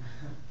data.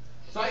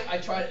 So I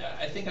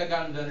think I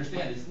got them to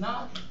understand it's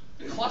not,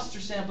 cluster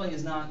sampling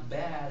is not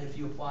bad if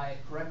you apply it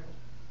correctly,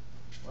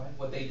 right?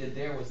 What they did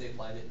there was they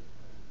applied it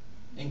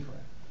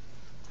incorrect.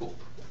 Cool.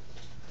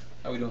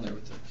 How are we doing there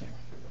with the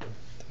camera?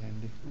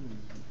 Handy.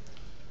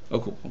 Oh,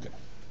 cool, okay.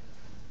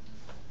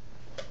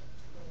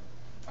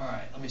 All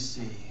right, let me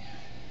see.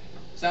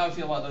 So how do I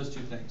feel about those 2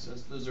 things?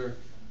 Those are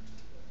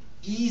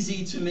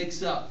easy to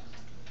mix up.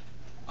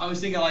 I was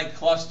thinking like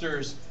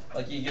clusters,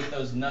 like you get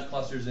those nut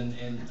clusters in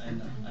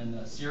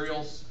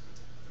cereals.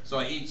 So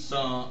I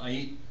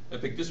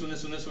pick this one,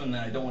 this one, this one, and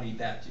then I don't want to eat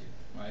that too,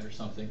 right, or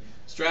something.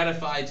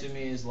 Stratified to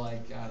me is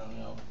like, I don't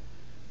know.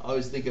 I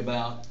always think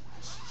about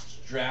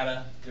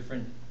strata,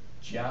 different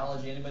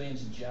geology. Anybody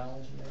into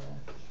geology at all?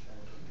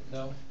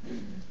 No?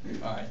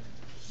 All right.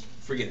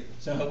 Forget it.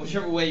 So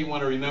whichever way you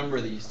want to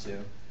remember these 2,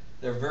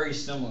 they're very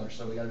similar,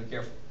 so we got to be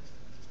careful.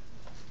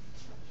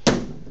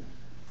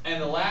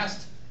 And the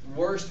last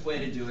worst way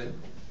to do it,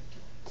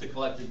 to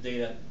collect the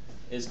data,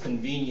 is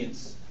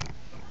convenience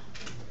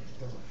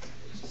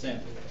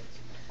sampling.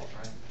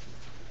 Right?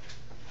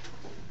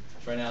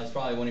 Right now, it's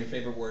probably one of your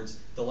favorite words.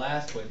 The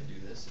last way to do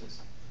this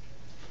is,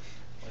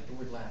 like the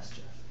word last,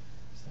 Jeff.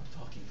 Stop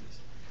talking, please.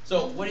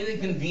 So, what do you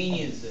think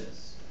convenience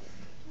is?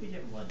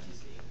 Whichever one you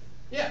see.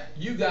 Yeah,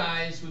 you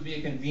guys would be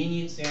a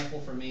convenient sample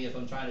for me if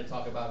I'm trying to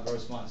talk about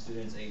Grossmont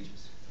students'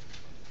 ages.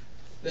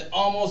 That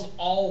almost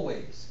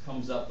always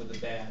comes up with a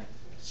bad,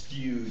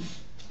 skewed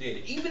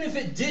data. Even if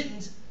it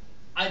didn't,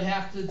 I'd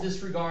have to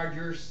disregard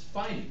your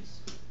findings.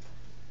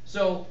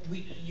 So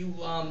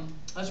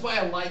that's why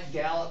I like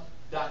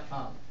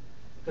Gallup.com.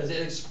 because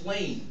it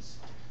explains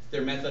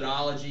their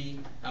methodology,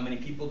 how many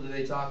people do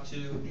they talk to,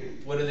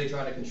 what do they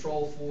try to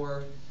control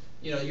for.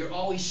 You know, you're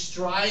always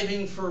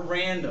striving for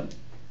random.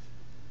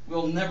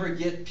 We'll never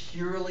get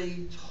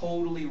purely,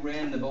 totally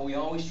random, but we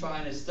always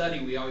try in a study,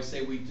 we always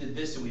say we did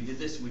this and we did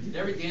this and we did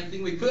every damn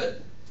thing we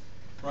could,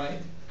 right?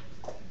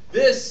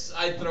 This,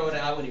 I'd throw it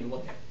out, I wouldn't even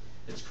look at it.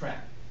 It's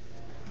crap.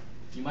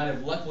 You might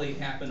have luckily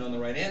happened on the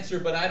right answer,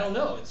 but I don't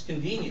know. It's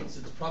convenience.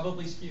 It's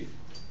probably skewed.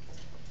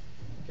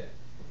 Okay.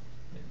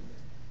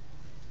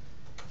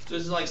 So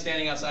this is like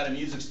standing outside a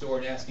music store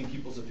and asking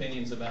people's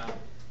opinions about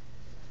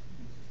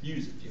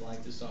music. Do you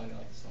like this song? Do you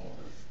like this song?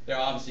 They're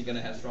obviously going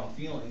to have strong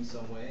feelings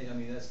some way. I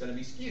mean, that's going to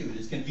be skewed.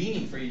 It's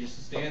convenient for you just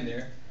to stand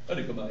there. I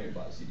didn't come out here and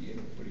buy a CD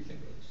anyway. What do you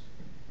think of this?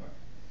 Right.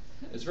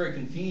 It's very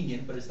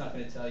convenient, but it's not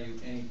going to tell you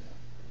anything.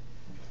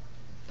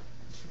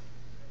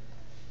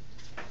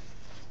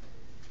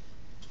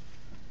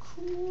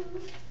 Cool.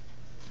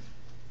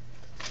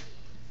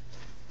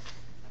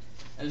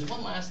 And there's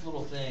one last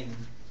little thing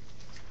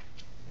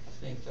I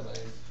think that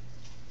okay,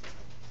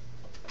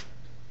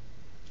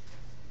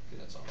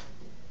 that's all.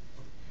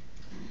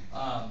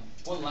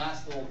 One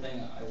last little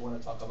thing I want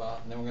to talk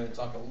about, and then we're going to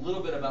talk a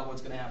little bit about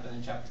what's going to happen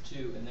in chapter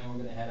 2, and then we're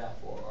going to head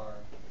out for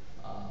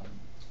our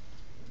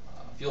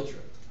field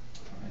trip.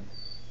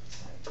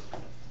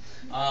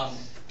 All right.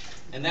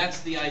 And that's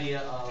the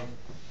idea of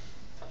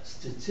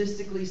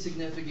statistically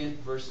significant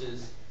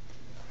versus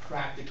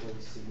practically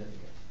significant.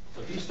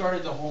 So if you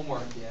started the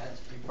homework yet,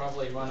 you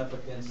probably run up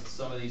against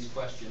some of these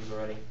questions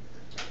already.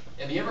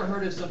 Have you ever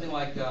heard of something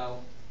like,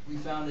 we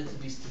found it to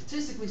be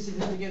statistically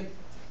significant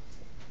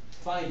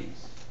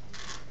findings?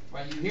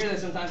 Right, you hear that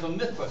sometimes on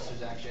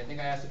Mythbusters, actually. I think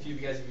I asked a few of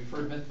you guys if you've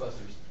heard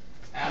Mythbusters.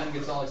 Adam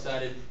gets all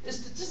excited. It's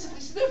statistically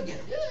significant.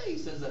 Yeah, he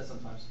says that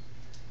sometimes.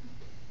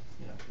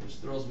 You know, which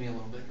throws me a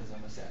little bit because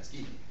I'm a stats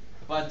geek.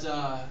 But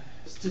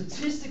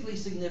statistically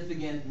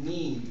significant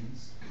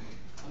means,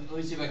 let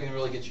me see if I can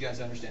really get you guys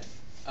to understand.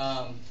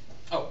 Oh,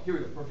 here we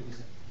go, perfectly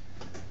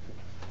simple.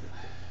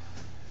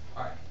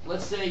 All right,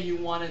 let's say you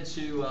wanted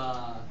to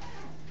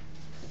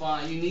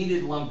you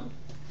needed lumber.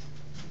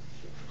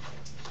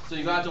 So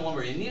you got to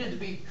lumber. It needed to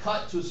be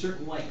cut to a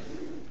certain length,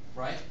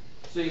 right?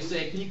 So you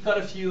say, can you cut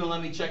a few and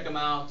let me check them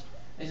out?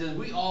 And he says,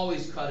 we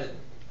always cut it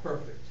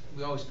perfect.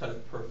 We always cut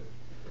it perfect.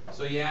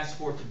 So you ask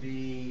for it to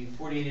be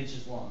 48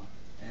 inches long.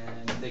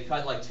 And they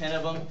cut like 10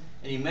 of them,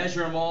 and you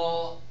measure them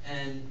all,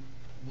 and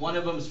one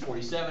of them is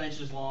 47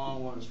 inches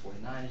long, one is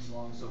 49 inches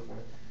long, and so forth.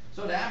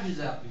 So it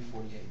averages out to be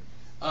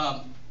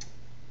 48.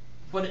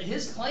 But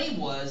his claim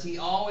was he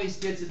always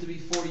gets it to be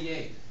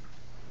 48.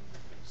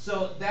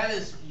 So that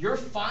is, your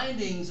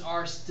findings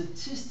are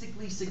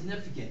statistically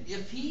significant.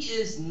 If he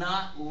is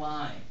not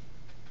lying,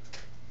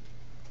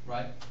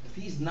 right? If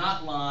he's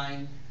not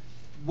lying,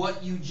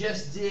 what you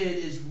just did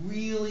is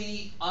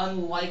really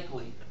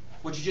unlikely.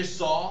 What you just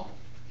saw,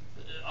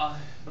 let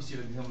me see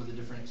if I can come up with a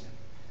different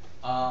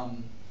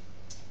example.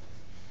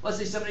 Let's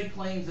say somebody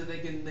claims that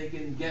they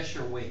can guess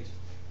your weight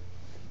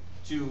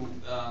to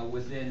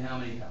within how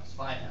many pounds?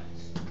 5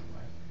 pounds. Right?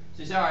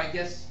 So you say, all right,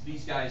 guess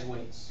these guys'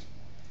 weights.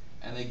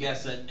 And they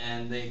guess it,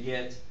 and they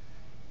get,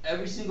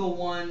 every single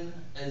one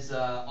is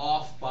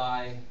off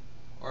by,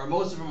 or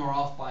most of them are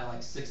off by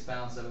like 6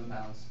 pounds, 7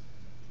 pounds.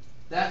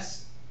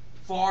 That's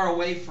far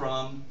away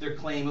from their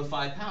claim of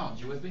 5 pounds.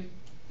 You with me?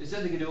 They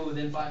said they could do it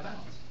within 5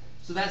 pounds.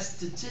 So that's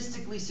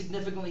statistically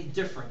significantly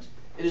different.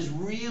 It is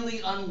really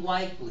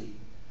unlikely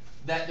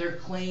that their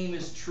claim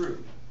is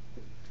true.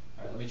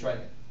 All right, let me try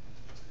again.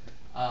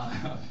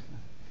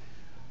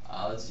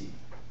 Let's see.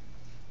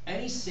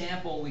 Any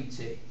sample we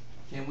take,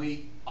 can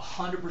we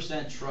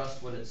 100%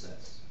 trust what it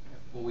says?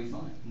 What we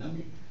find? No.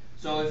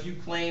 So if you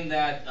claim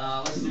that,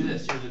 let's do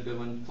this. Here's a good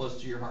one,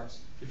 close to your hearts.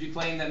 If you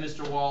claim that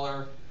Mr.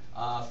 Waller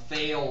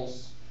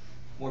fails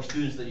more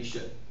students than he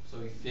should, so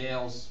he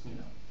fails,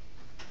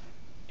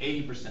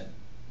 80%.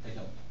 I don't.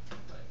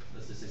 Right.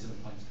 Let's just say something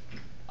points.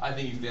 I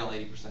think you fail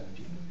 80% of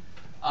people.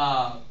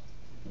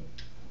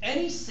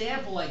 Any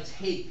sample I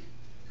take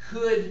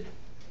could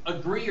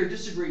agree or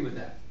disagree with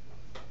that.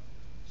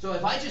 So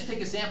if I just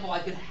take a sample, I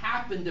could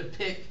happen to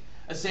pick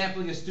a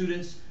sampling of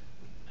students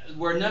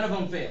where none of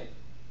them failed.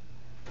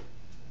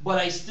 But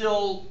I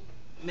still,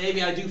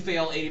 maybe I do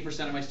fail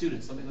 80% of my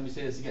students. Let me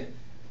say this again.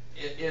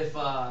 If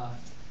are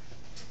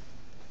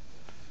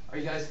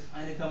you guys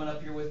kind of coming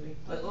up here with me?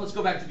 Let's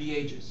go back to the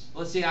ages.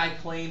 Let's say I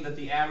claim that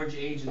the average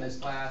age in this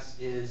class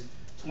is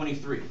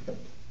 23.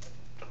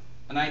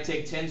 And I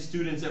take 10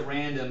 students at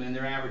random and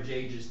their average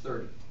age is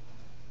 30.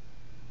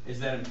 Is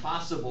that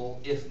impossible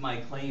if my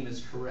claim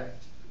is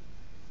correct?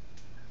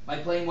 My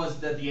claim was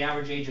that the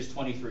average age is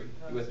 23.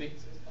 You with me?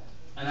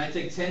 And I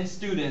take 10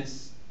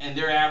 students and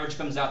their average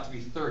comes out to be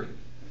 30.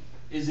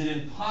 Is it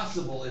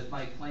impossible if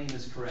my claim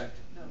is correct?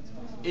 No, it's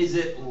possible. Is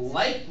it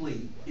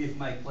likely if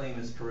my claim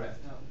is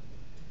correct? No.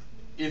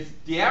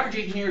 If the average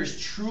age here is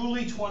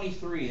truly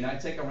 23 and I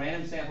take a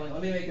random sampling,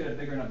 let me make it a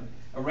bigger number.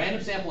 A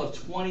random sample of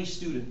 20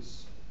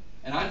 students,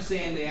 and I'm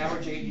saying the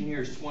average age in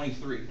here is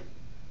 23.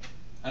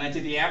 And I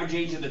take the average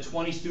age of the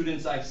 20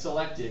 students I've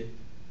selected,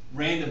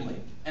 randomly,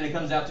 and it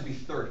comes out to be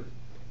 30.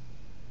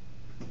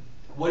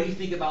 What do you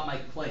think about my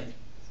claim?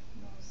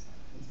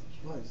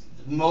 Nice.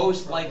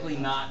 Most likely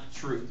not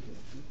true,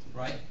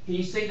 right? Can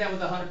you say that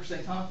with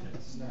 100%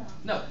 confidence?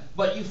 No,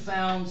 but you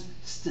found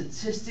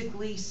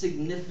statistically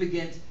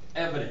significant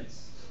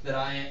evidence that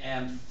I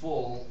am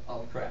full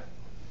of crap,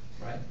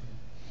 right?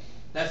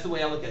 That's the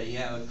way I look at it.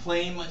 Yeah, a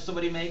claim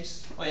somebody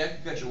makes, oh yeah, I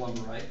can cut your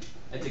lumber, right?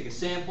 I take a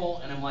sample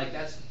and I'm like,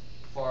 that's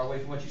far away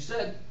from what you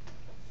said.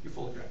 You're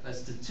full of crap. That's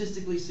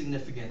statistically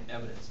significant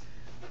evidence.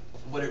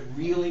 What it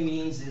really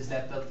means is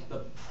that the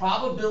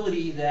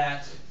probability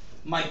that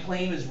my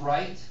claim is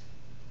right,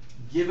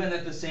 given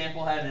that the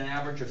sample had an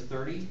average of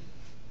 30,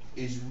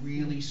 is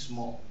really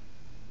small.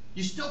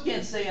 You still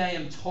can't say I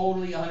am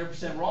totally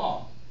 100%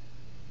 wrong,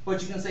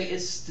 but you can say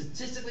it's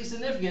statistically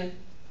significant.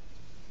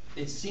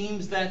 It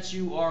seems that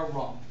you are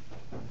wrong.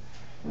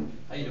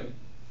 How you doing?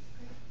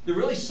 The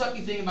really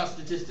sucky thing about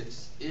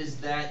statistics is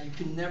that you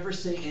can never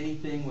say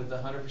anything with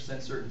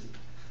 100% certainty.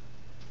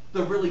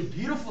 The really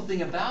beautiful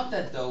thing about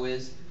that, though,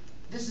 is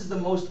this is the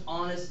most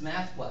honest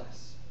math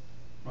class,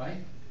 right?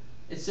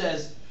 It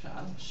says, I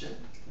don't know, shit,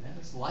 man,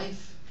 it's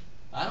life.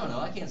 I don't know,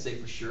 I can't say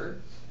for sure.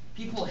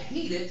 People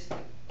hate it,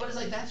 but it's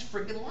like, that's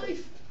freaking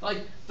life.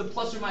 Like, the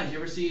plus or minus, you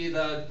ever see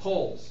the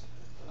polls?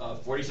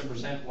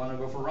 47% want to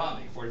go for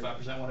Romney,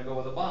 45% want to go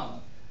with Obama.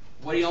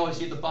 What do you always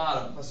see at the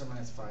bottom? Plus or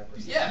minus 5%.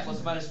 Yeah, plus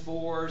or minus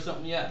 4 or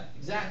something, yeah,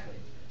 exactly.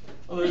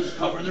 Oh, they're just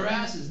covering their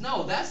asses.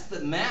 No, that's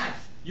the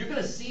math. You're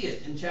going to see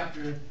it in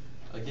chapter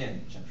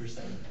 7.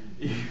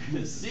 You're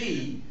going to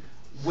see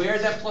where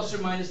that plus or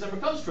minus number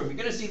comes from. You're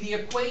going to see the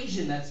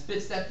equation that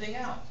spits that thing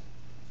out.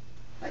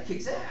 That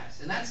kicks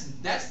ass. And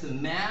that's the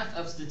math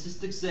of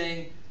statistics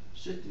saying,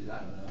 shit, dude, I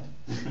don't know.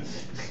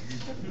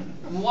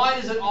 Why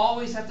does it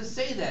always have to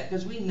say that?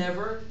 Because we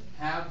never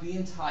have the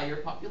entire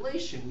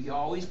population. We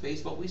always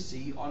base what we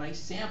see on a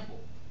sample.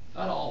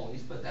 Not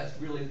always, but that's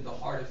really the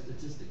heart of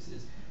statistics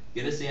is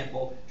get a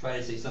sample, try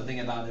to say something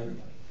about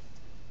everybody.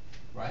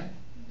 Right?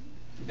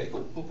 Okay,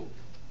 cool.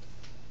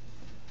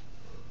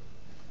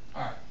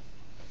 Alright.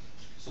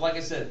 So like I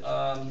said,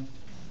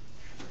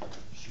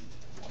 shoot.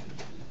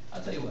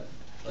 I'll tell you what.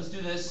 Let's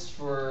do this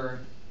for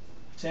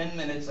 10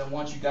 minutes. I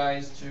want you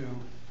guys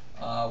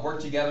to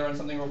work together on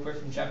something real quick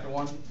from chapter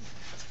 1.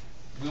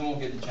 We won't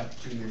get to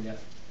chapter 2 here yet.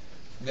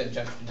 We'll get to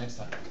chapter 2 next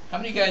time. How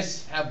many of you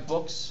guys have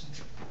books?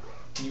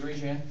 Can you raise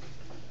your hand?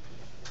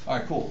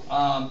 Alright, cool.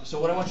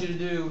 So what I want you to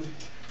do,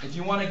 if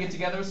you want to get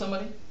together with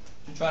somebody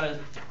to try to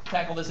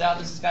tackle this out,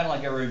 this is kind of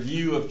like a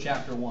review of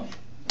chapter 1.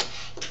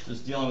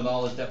 Just dealing with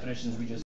all those definitions we just